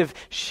 Effective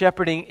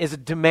shepherding is a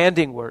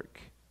demanding work.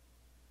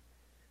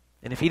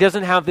 And if he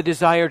doesn't have the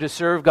desire to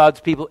serve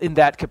God's people in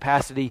that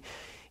capacity,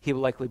 he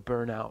will likely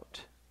burn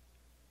out.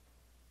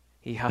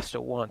 He has to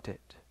want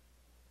it.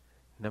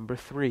 Number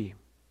 3,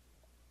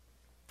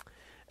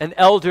 an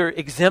elder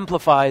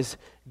exemplifies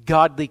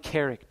godly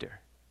character.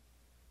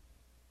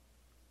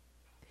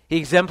 He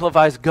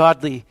exemplifies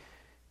godly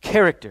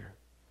character.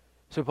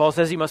 So Paul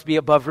says he must be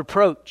above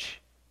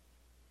reproach.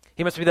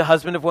 He must be the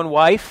husband of one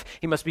wife.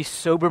 He must be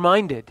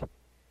sober-minded.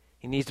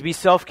 He needs to be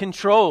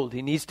self-controlled.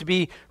 He needs to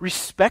be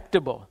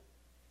respectable.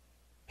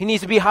 He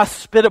needs to be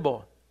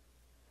hospitable.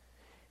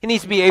 He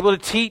needs to be able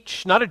to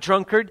teach, not a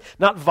drunkard,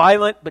 not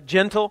violent, but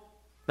gentle,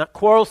 not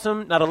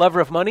quarrelsome, not a lover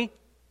of money.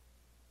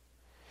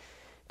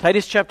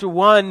 Titus chapter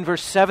 1,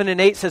 verse 7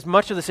 and 8 says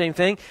much of the same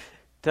thing.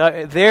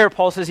 There,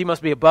 Paul says he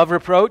must be above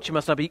reproach. He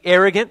must not be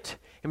arrogant.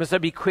 He must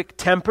not be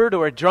quick-tempered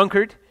or a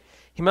drunkard.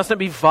 He must not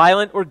be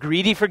violent or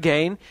greedy for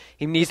gain.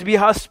 He needs to be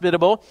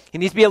hospitable. He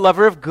needs to be a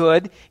lover of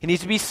good. He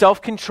needs to be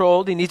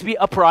self-controlled. He needs to be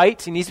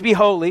upright. He needs to be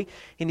holy.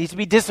 He needs to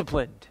be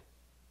disciplined.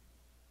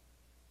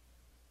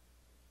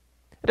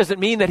 It doesn't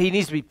mean that he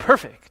needs to be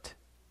perfect.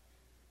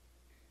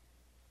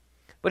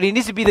 But he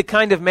needs to be the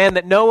kind of man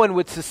that no one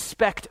would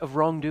suspect of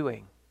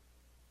wrongdoing.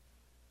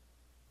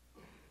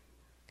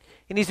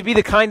 He needs to be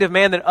the kind of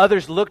man that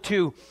others look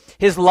to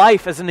his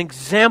life as an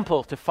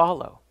example to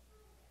follow.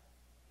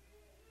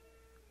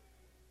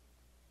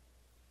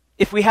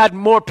 If we had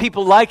more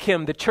people like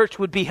him, the church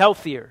would be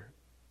healthier.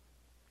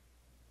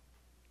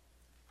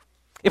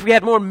 If we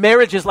had more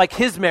marriages like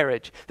his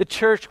marriage, the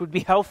church would be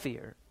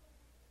healthier.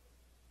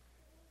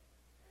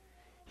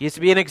 He needs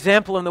to be an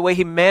example in the way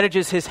he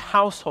manages his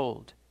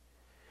household.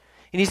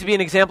 He needs to be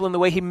an example in the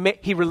way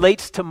he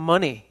relates to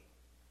money.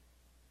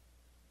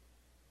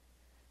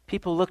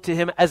 People look to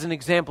him as an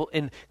example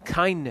in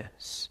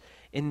kindness,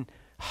 in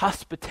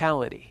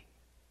hospitality,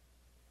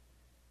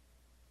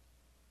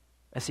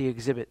 as he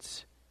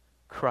exhibits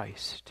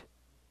Christ.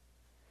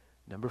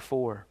 Number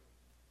 4,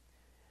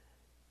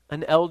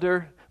 an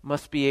elder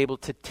must be able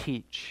to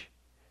teach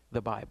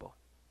the Bible.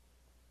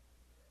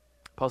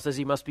 Paul says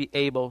he must be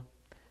able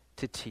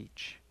to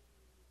teach.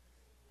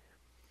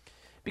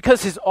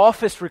 Because his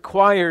office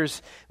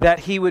requires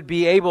that he would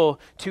be able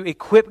to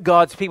equip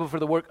God's people for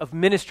the work of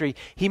ministry,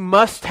 he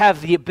must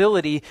have the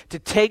ability to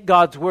take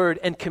God's word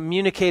and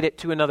communicate it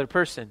to another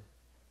person.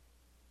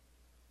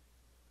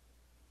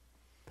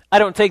 I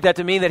don't take that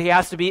to mean that he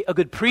has to be a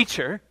good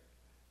preacher,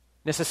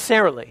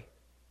 necessarily.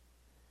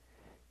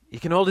 He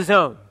can hold his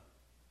own.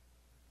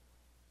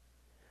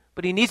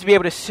 But he needs to be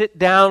able to sit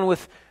down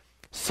with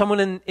someone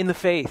in the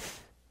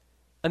faith,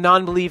 a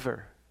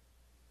non-believer,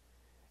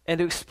 and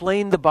to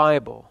explain the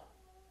Bible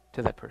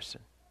to that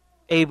person,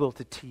 able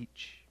to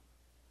teach.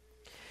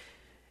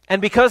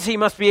 And because he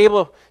must be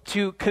able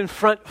to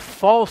confront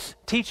false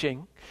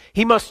teaching,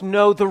 he must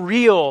know the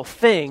real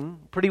thing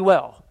pretty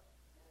well.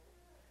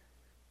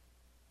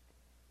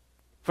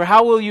 For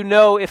how will you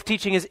know if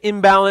teaching is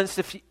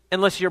imbalanced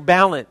unless you're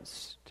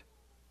balanced?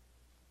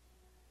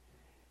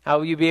 How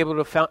will you be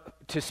able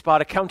to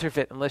spot a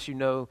counterfeit unless you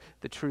know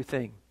the true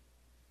thing?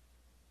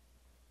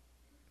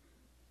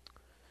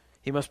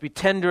 He must be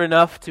tender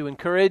enough to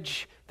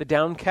encourage the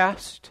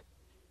downcast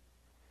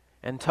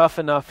and tough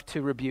enough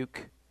to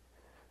rebuke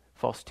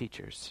false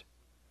teachers.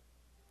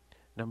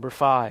 Number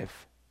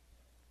 5,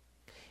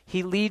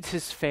 he leads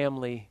his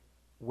family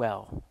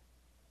well.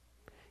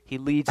 He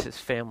leads his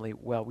family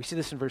well. We see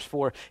this in verse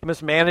 4. He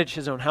must manage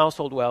his own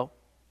household well,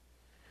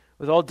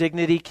 with all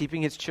dignity,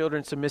 keeping his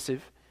children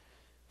submissive.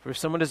 For if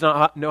someone does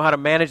not know how to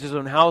manage his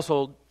own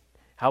household,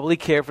 How will he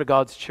care for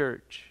God's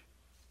church?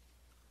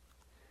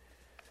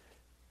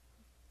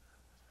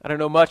 I don't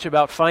know much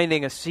about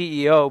finding a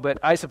CEO, but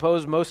I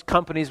suppose most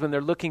companies, when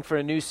they're looking for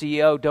a new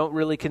CEO, don't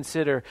really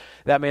consider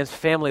that man's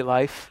family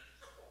life.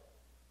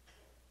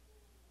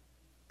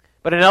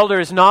 But an elder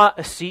is not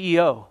a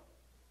CEO.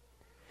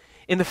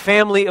 In the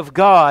family of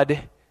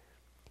God,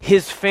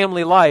 his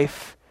family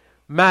life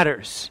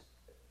matters.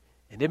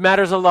 And it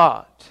matters a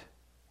lot.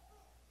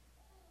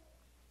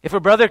 If a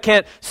brother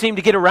can't seem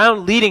to get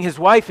around leading his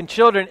wife and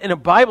children in a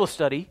Bible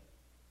study,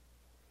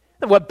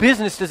 then what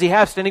business does he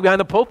have standing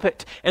behind the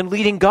pulpit and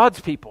leading God's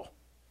people?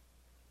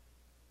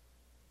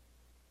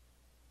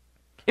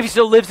 If he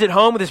still lives at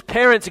home with his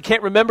parents and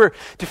can't remember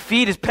to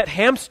feed his pet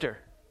hamster,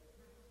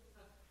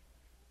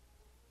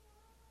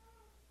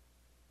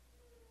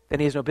 then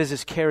he has no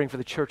business caring for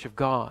the church of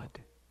God.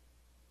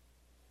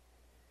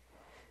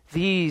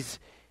 These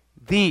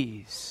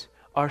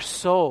are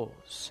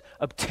souls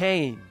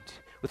obtained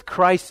with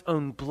Christ's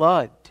own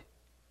blood.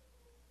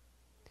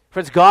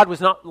 Friends, God was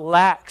not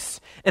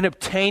lax in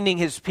obtaining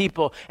his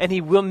people, and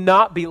he will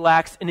not be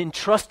lax in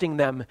entrusting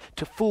them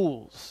to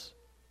fools.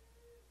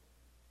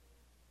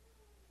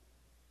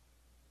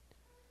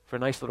 For a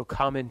nice little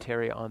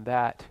commentary on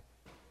that,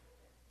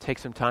 take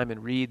some time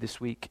and read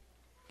this week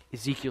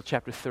Ezekiel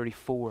chapter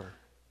 34.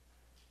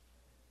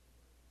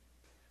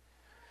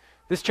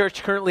 This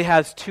church currently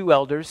has 2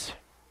 elders.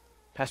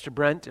 Pastor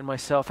Brent and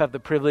myself have the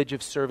privilege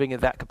of serving in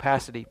that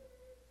capacity.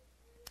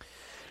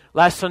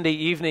 Last Sunday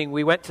evening,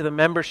 we went to the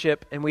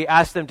membership and we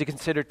asked them to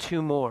consider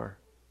 2 more.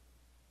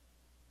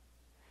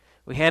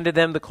 We handed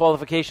them the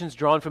qualifications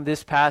drawn from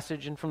this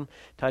passage and from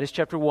Titus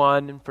chapter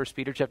 1 and 1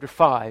 Peter chapter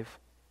 5.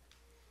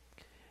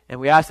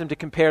 And we asked them to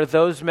compare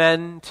those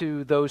men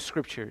to those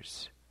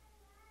scriptures.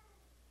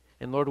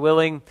 And Lord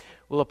willing,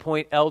 we'll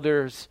appoint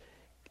elder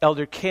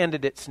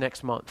candidates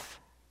next month.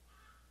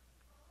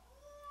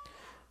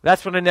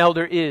 That's what an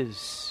elder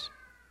is.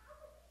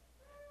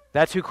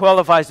 That's who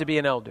qualifies to be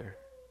an elder.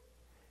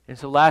 And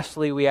so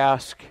lastly, we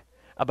ask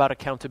about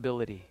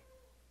accountability.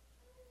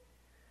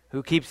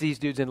 Who keeps these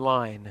dudes in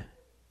line?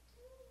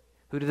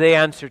 Who do they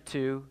answer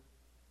to?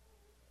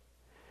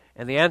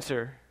 And the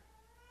answer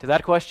to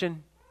that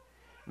question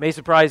may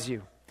surprise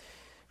you.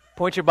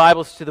 Point your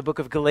Bibles to the book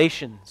of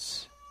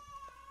Galatians.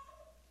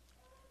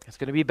 It's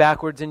going to be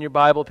backwards in your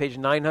Bible, page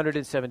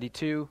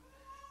 972.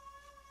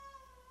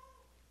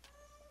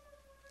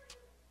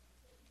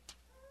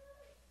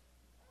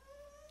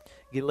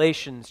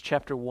 Galatians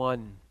chapter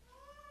 1.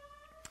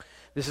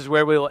 This is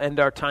where we will end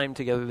our time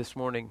together this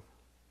morning.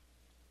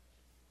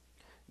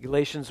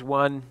 Galatians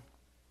 1,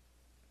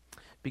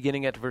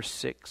 beginning at verse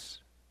 6.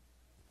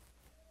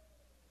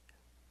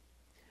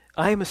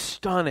 I am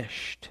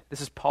astonished,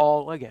 this is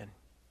Paul again,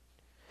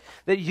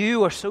 that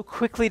you are so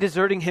quickly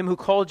deserting him who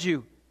called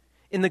you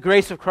in the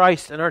grace of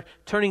Christ and are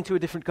turning to a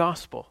different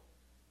gospel.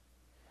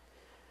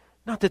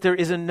 Not that there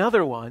is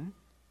another one,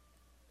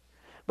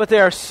 but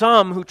there are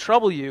some who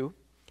trouble you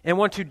and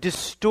want to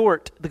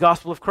distort the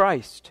gospel of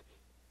Christ.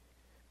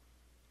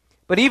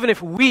 But even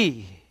if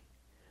we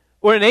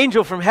or an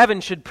angel from heaven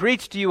should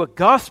preach to you a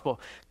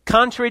gospel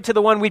contrary to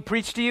the one we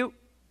preach to you,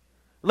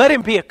 let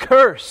him be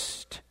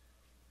accursed.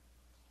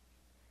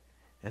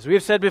 As we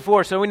have said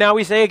before, so now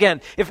we say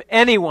again, if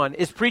anyone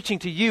is preaching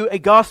to you a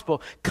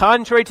gospel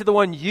contrary to the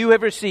one you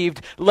have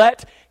received,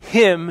 let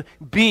him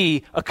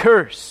be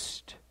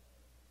accursed.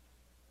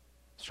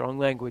 Strong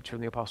language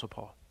from the Apostle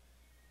Paul.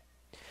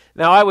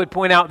 Now I would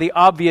point out the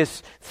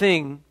obvious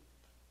thing.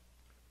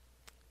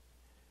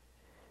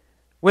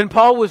 When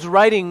Paul was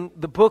writing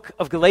the book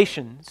of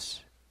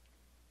Galatians,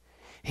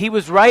 he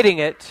was writing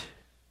it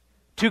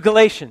to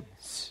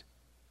Galatians.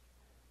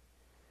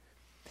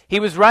 He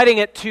was writing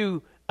it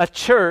to a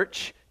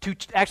church, to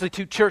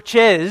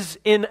churches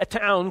in a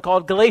town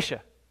called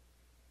Galatia.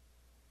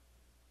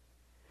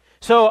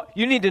 So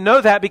you need to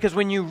know that, because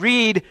when you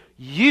read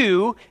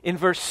you in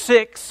verse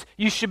 6,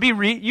 you should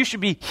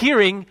be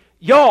hearing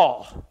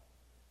y'all.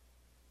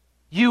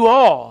 You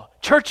all,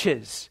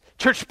 churches,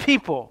 church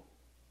people.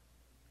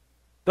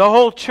 The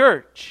whole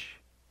church.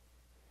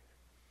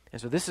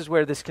 And so this is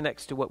where this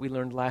connects to what we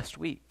learned last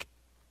week.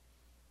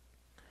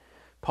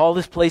 Paul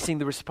is placing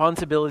the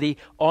responsibility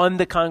on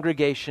the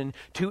congregation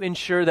to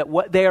ensure that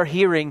what they are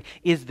hearing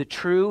is the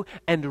true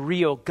and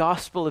real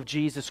gospel of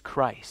Jesus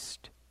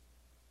Christ,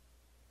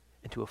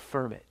 and to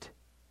affirm it.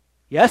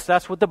 Yes,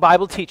 that's what the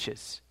Bible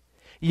teaches.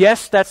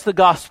 Yes, that's the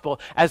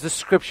gospel as the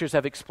scriptures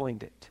have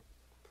explained it.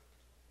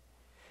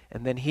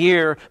 And then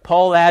here,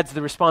 Paul adds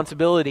the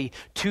responsibility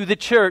to the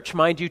church,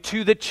 mind you,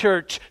 to the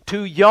church,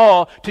 to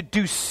y'all, to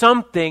do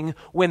something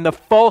when the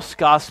false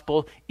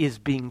gospel is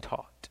being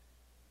taught.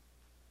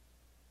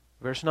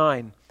 Verse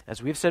 9,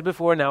 as we've said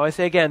before, now I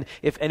say again,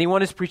 if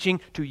anyone is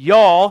preaching to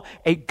y'all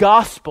a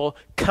gospel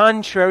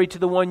contrary to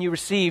the one you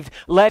received,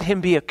 let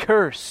him be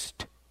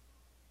accursed.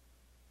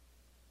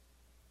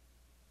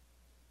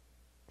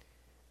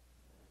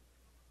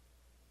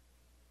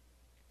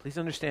 Please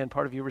understand,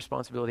 part of your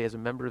responsibility as a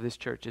member of this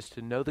church is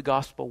to know the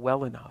gospel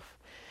well enough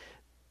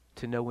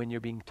to know when you're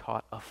being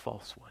taught a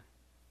false one.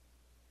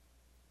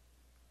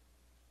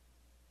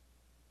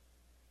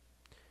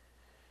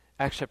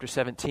 Acts chapter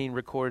 17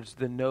 records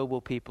the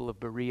noble people of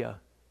Berea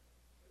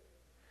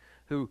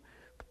who,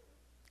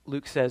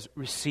 Luke says,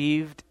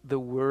 received the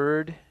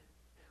word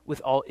with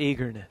all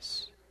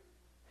eagerness,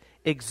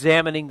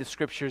 examining the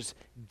scriptures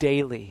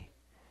daily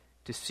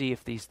to see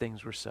if these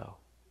things were so.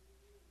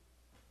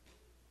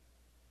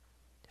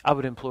 I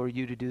would implore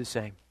you to do the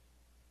same.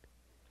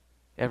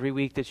 Every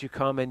week that you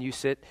come and you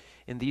sit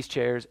in these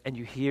chairs and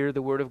you hear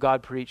the word of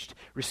God preached,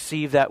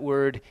 receive that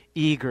word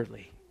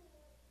eagerly.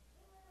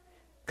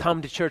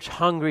 Come to church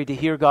hungry to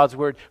hear God's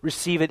word.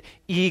 Receive it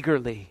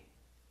eagerly.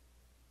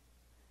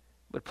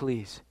 But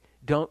please,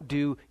 don't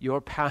do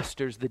your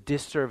pastors the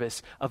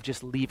disservice of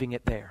just leaving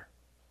it there.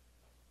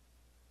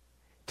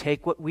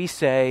 Take what we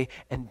say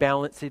and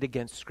balance it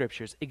against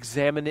scriptures.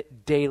 Examine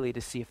it daily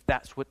to see if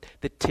that's what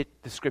the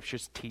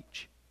scriptures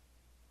teach.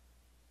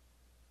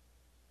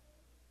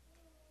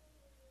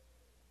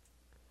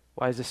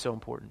 Why is this so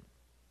important?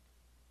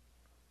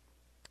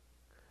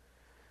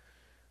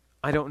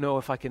 I don't know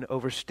if I can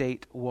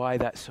overstate why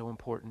that's so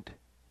important.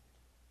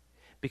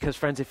 Because,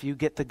 friends, if you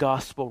get the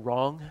gospel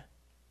wrong,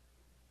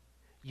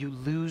 you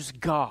lose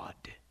God.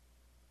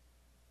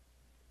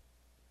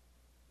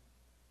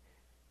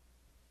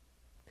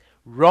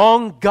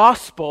 Wrong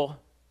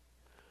gospel,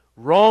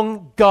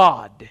 wrong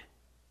God.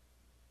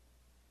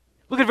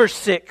 Look at verse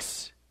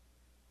 6.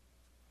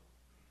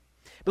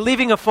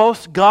 Believing a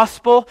false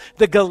gospel,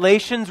 the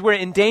Galatians were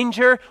in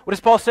danger, what does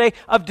Paul say?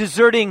 Of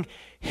deserting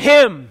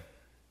Him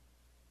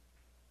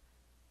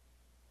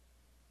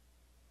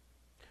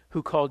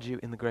who called you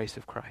in the grace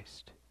of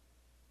Christ.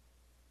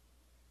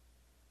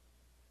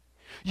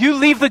 You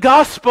leave the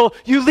gospel,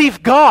 you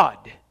leave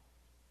God.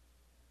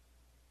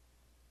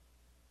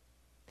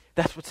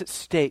 That's what's at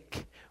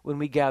stake when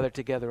we gather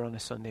together on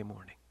a Sunday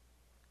morning.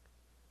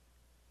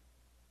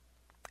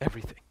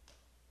 Everything.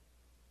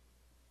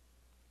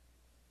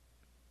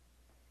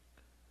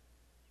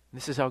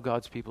 This is how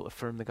God's people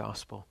affirm the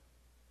gospel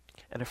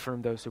and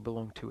affirm those who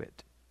belong to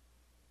it.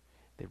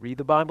 They read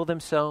the Bible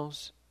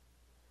themselves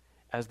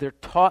as they're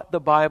taught the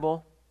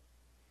Bible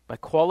by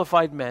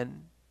qualified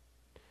men,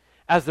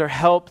 as they're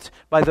helped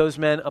by those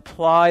men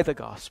apply the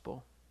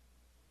gospel,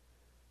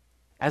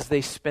 as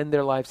they spend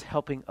their lives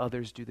helping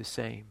others do the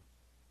same.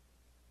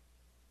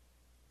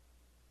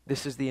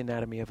 This is the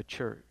anatomy of a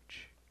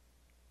church.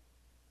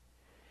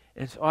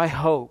 And so I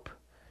hope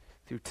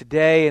through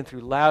today and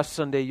through last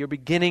Sunday, you're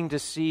beginning to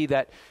see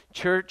that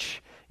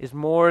church is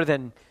more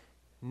than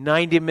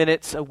 90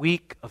 minutes a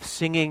week of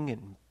singing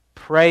and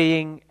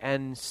praying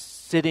and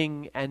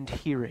sitting and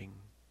hearing.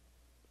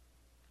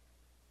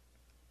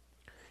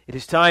 It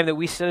is time that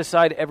we set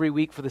aside every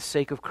week for the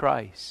sake of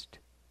Christ,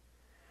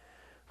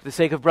 for the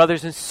sake of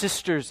brothers and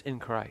sisters in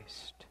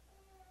Christ,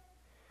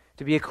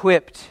 to be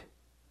equipped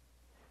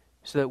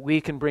so that we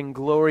can bring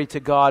glory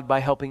to God by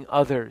helping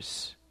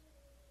others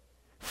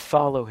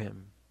follow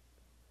Him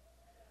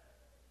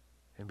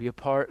and be a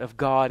part of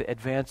God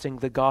advancing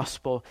the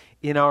gospel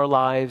in our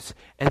lives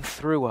and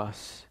through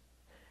us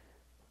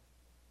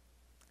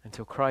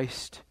until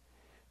Christ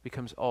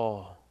becomes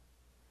all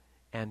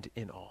and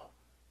in all.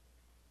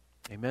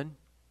 Amen?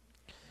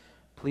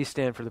 Please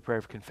stand for the prayer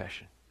of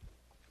confession.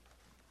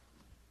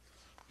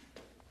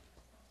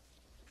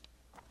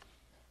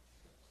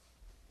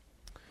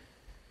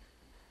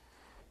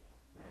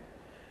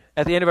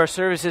 At the end of our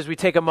services, we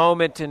take a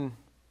moment and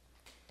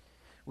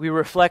we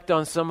reflect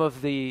on some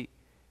of the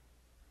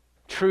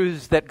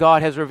truths that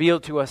God has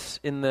revealed to us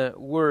in the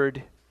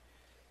Word.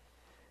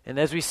 And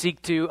as we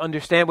seek to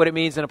understand what it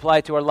means and apply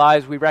it to our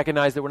lives, we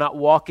recognize that we're not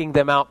walking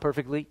them out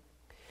perfectly.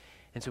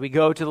 And so we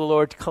go to the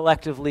Lord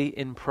collectively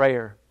in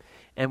prayer,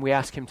 and we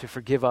ask Him to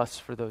forgive us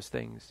for those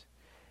things.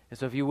 And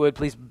so if you would,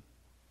 please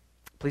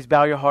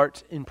bow your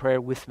hearts in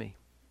prayer with me.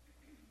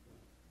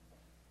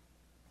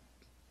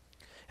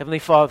 Heavenly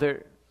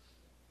Father,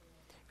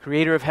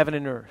 Creator of heaven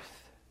and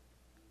earth,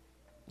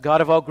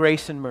 God of all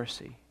grace and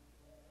mercy,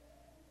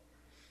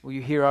 will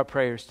you hear our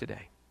prayers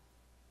today?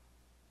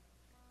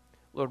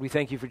 Lord, we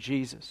thank you for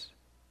Jesus.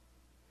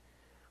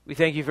 We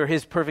thank you for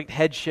His perfect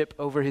headship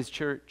over His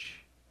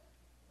church,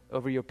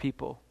 over your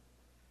people.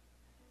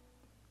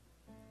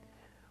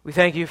 We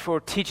thank you for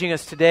teaching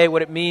us today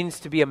what it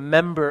means to be a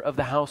member of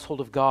the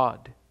household of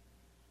God.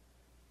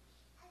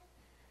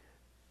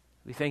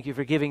 We thank you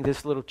for giving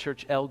this little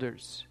church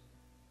elders,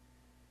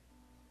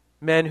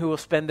 men who will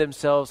spend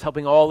themselves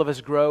helping all of us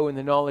grow in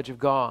the knowledge of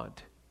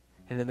God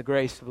and in the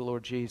grace of the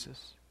Lord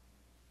Jesus.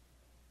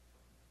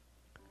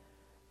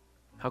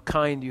 How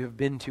kind you have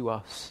been to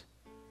us.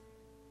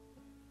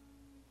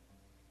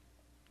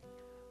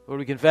 Lord,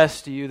 we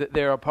confess to you that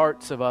there are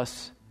parts of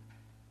us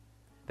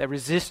that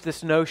resist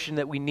this notion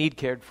that we need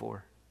cared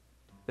for,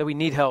 that we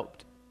need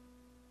helped.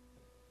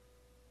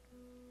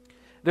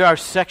 There are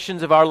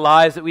sections of our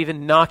lives that we've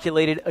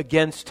inoculated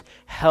against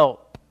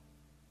help,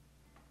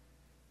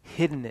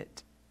 hidden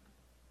it,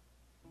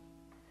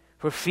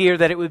 for fear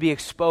that it would be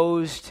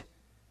exposed,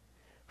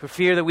 for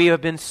fear that we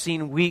have been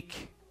seen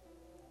weak,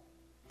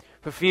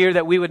 for fear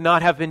that we would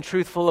not have been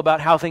truthful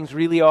about how things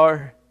really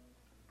are.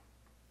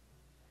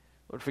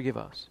 Lord, forgive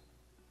us.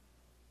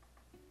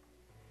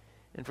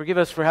 And forgive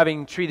us for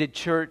having treated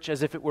church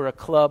as if it were a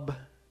club,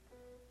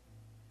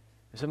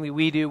 something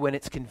we do when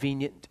it's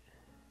convenient.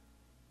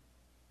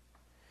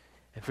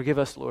 And forgive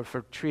us, Lord,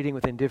 for treating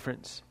with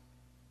indifference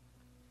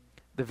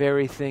the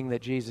very thing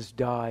that Jesus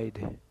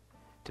died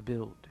to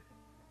build.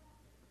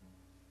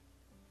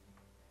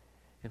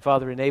 And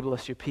Father, enable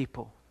us, your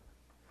people,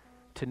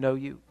 to know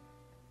you,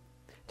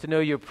 to know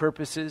your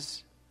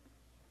purposes.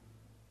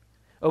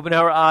 Open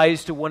our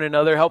eyes to one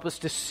another. Help us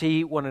to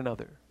see one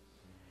another.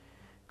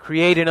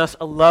 Create in us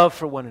a love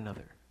for one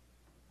another,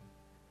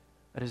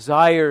 a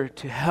desire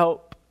to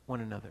help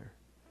one another,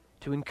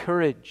 to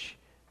encourage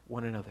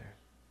one another.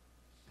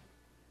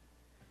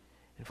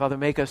 And Father,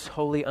 make us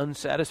wholly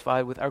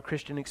unsatisfied with our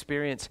Christian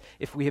experience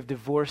if we have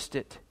divorced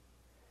it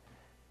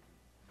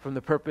from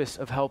the purpose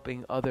of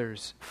helping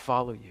others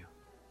follow you.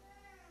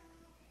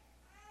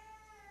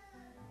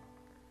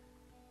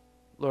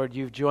 Lord,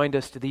 you've joined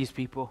us to these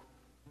people,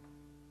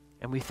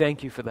 and we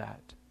thank you for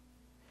that.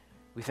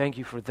 We thank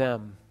you for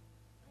them.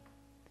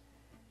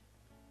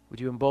 Would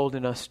you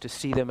embolden us to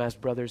see them as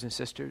brothers and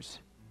sisters?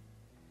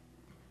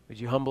 Would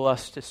you humble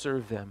us to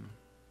serve them?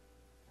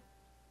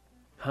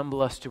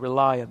 Humble us to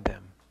rely on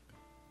them.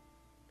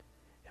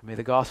 And may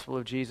the gospel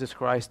of Jesus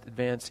Christ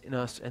advance in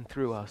us and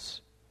through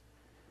us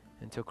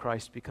until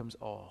Christ becomes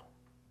all.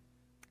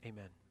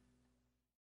 Amen.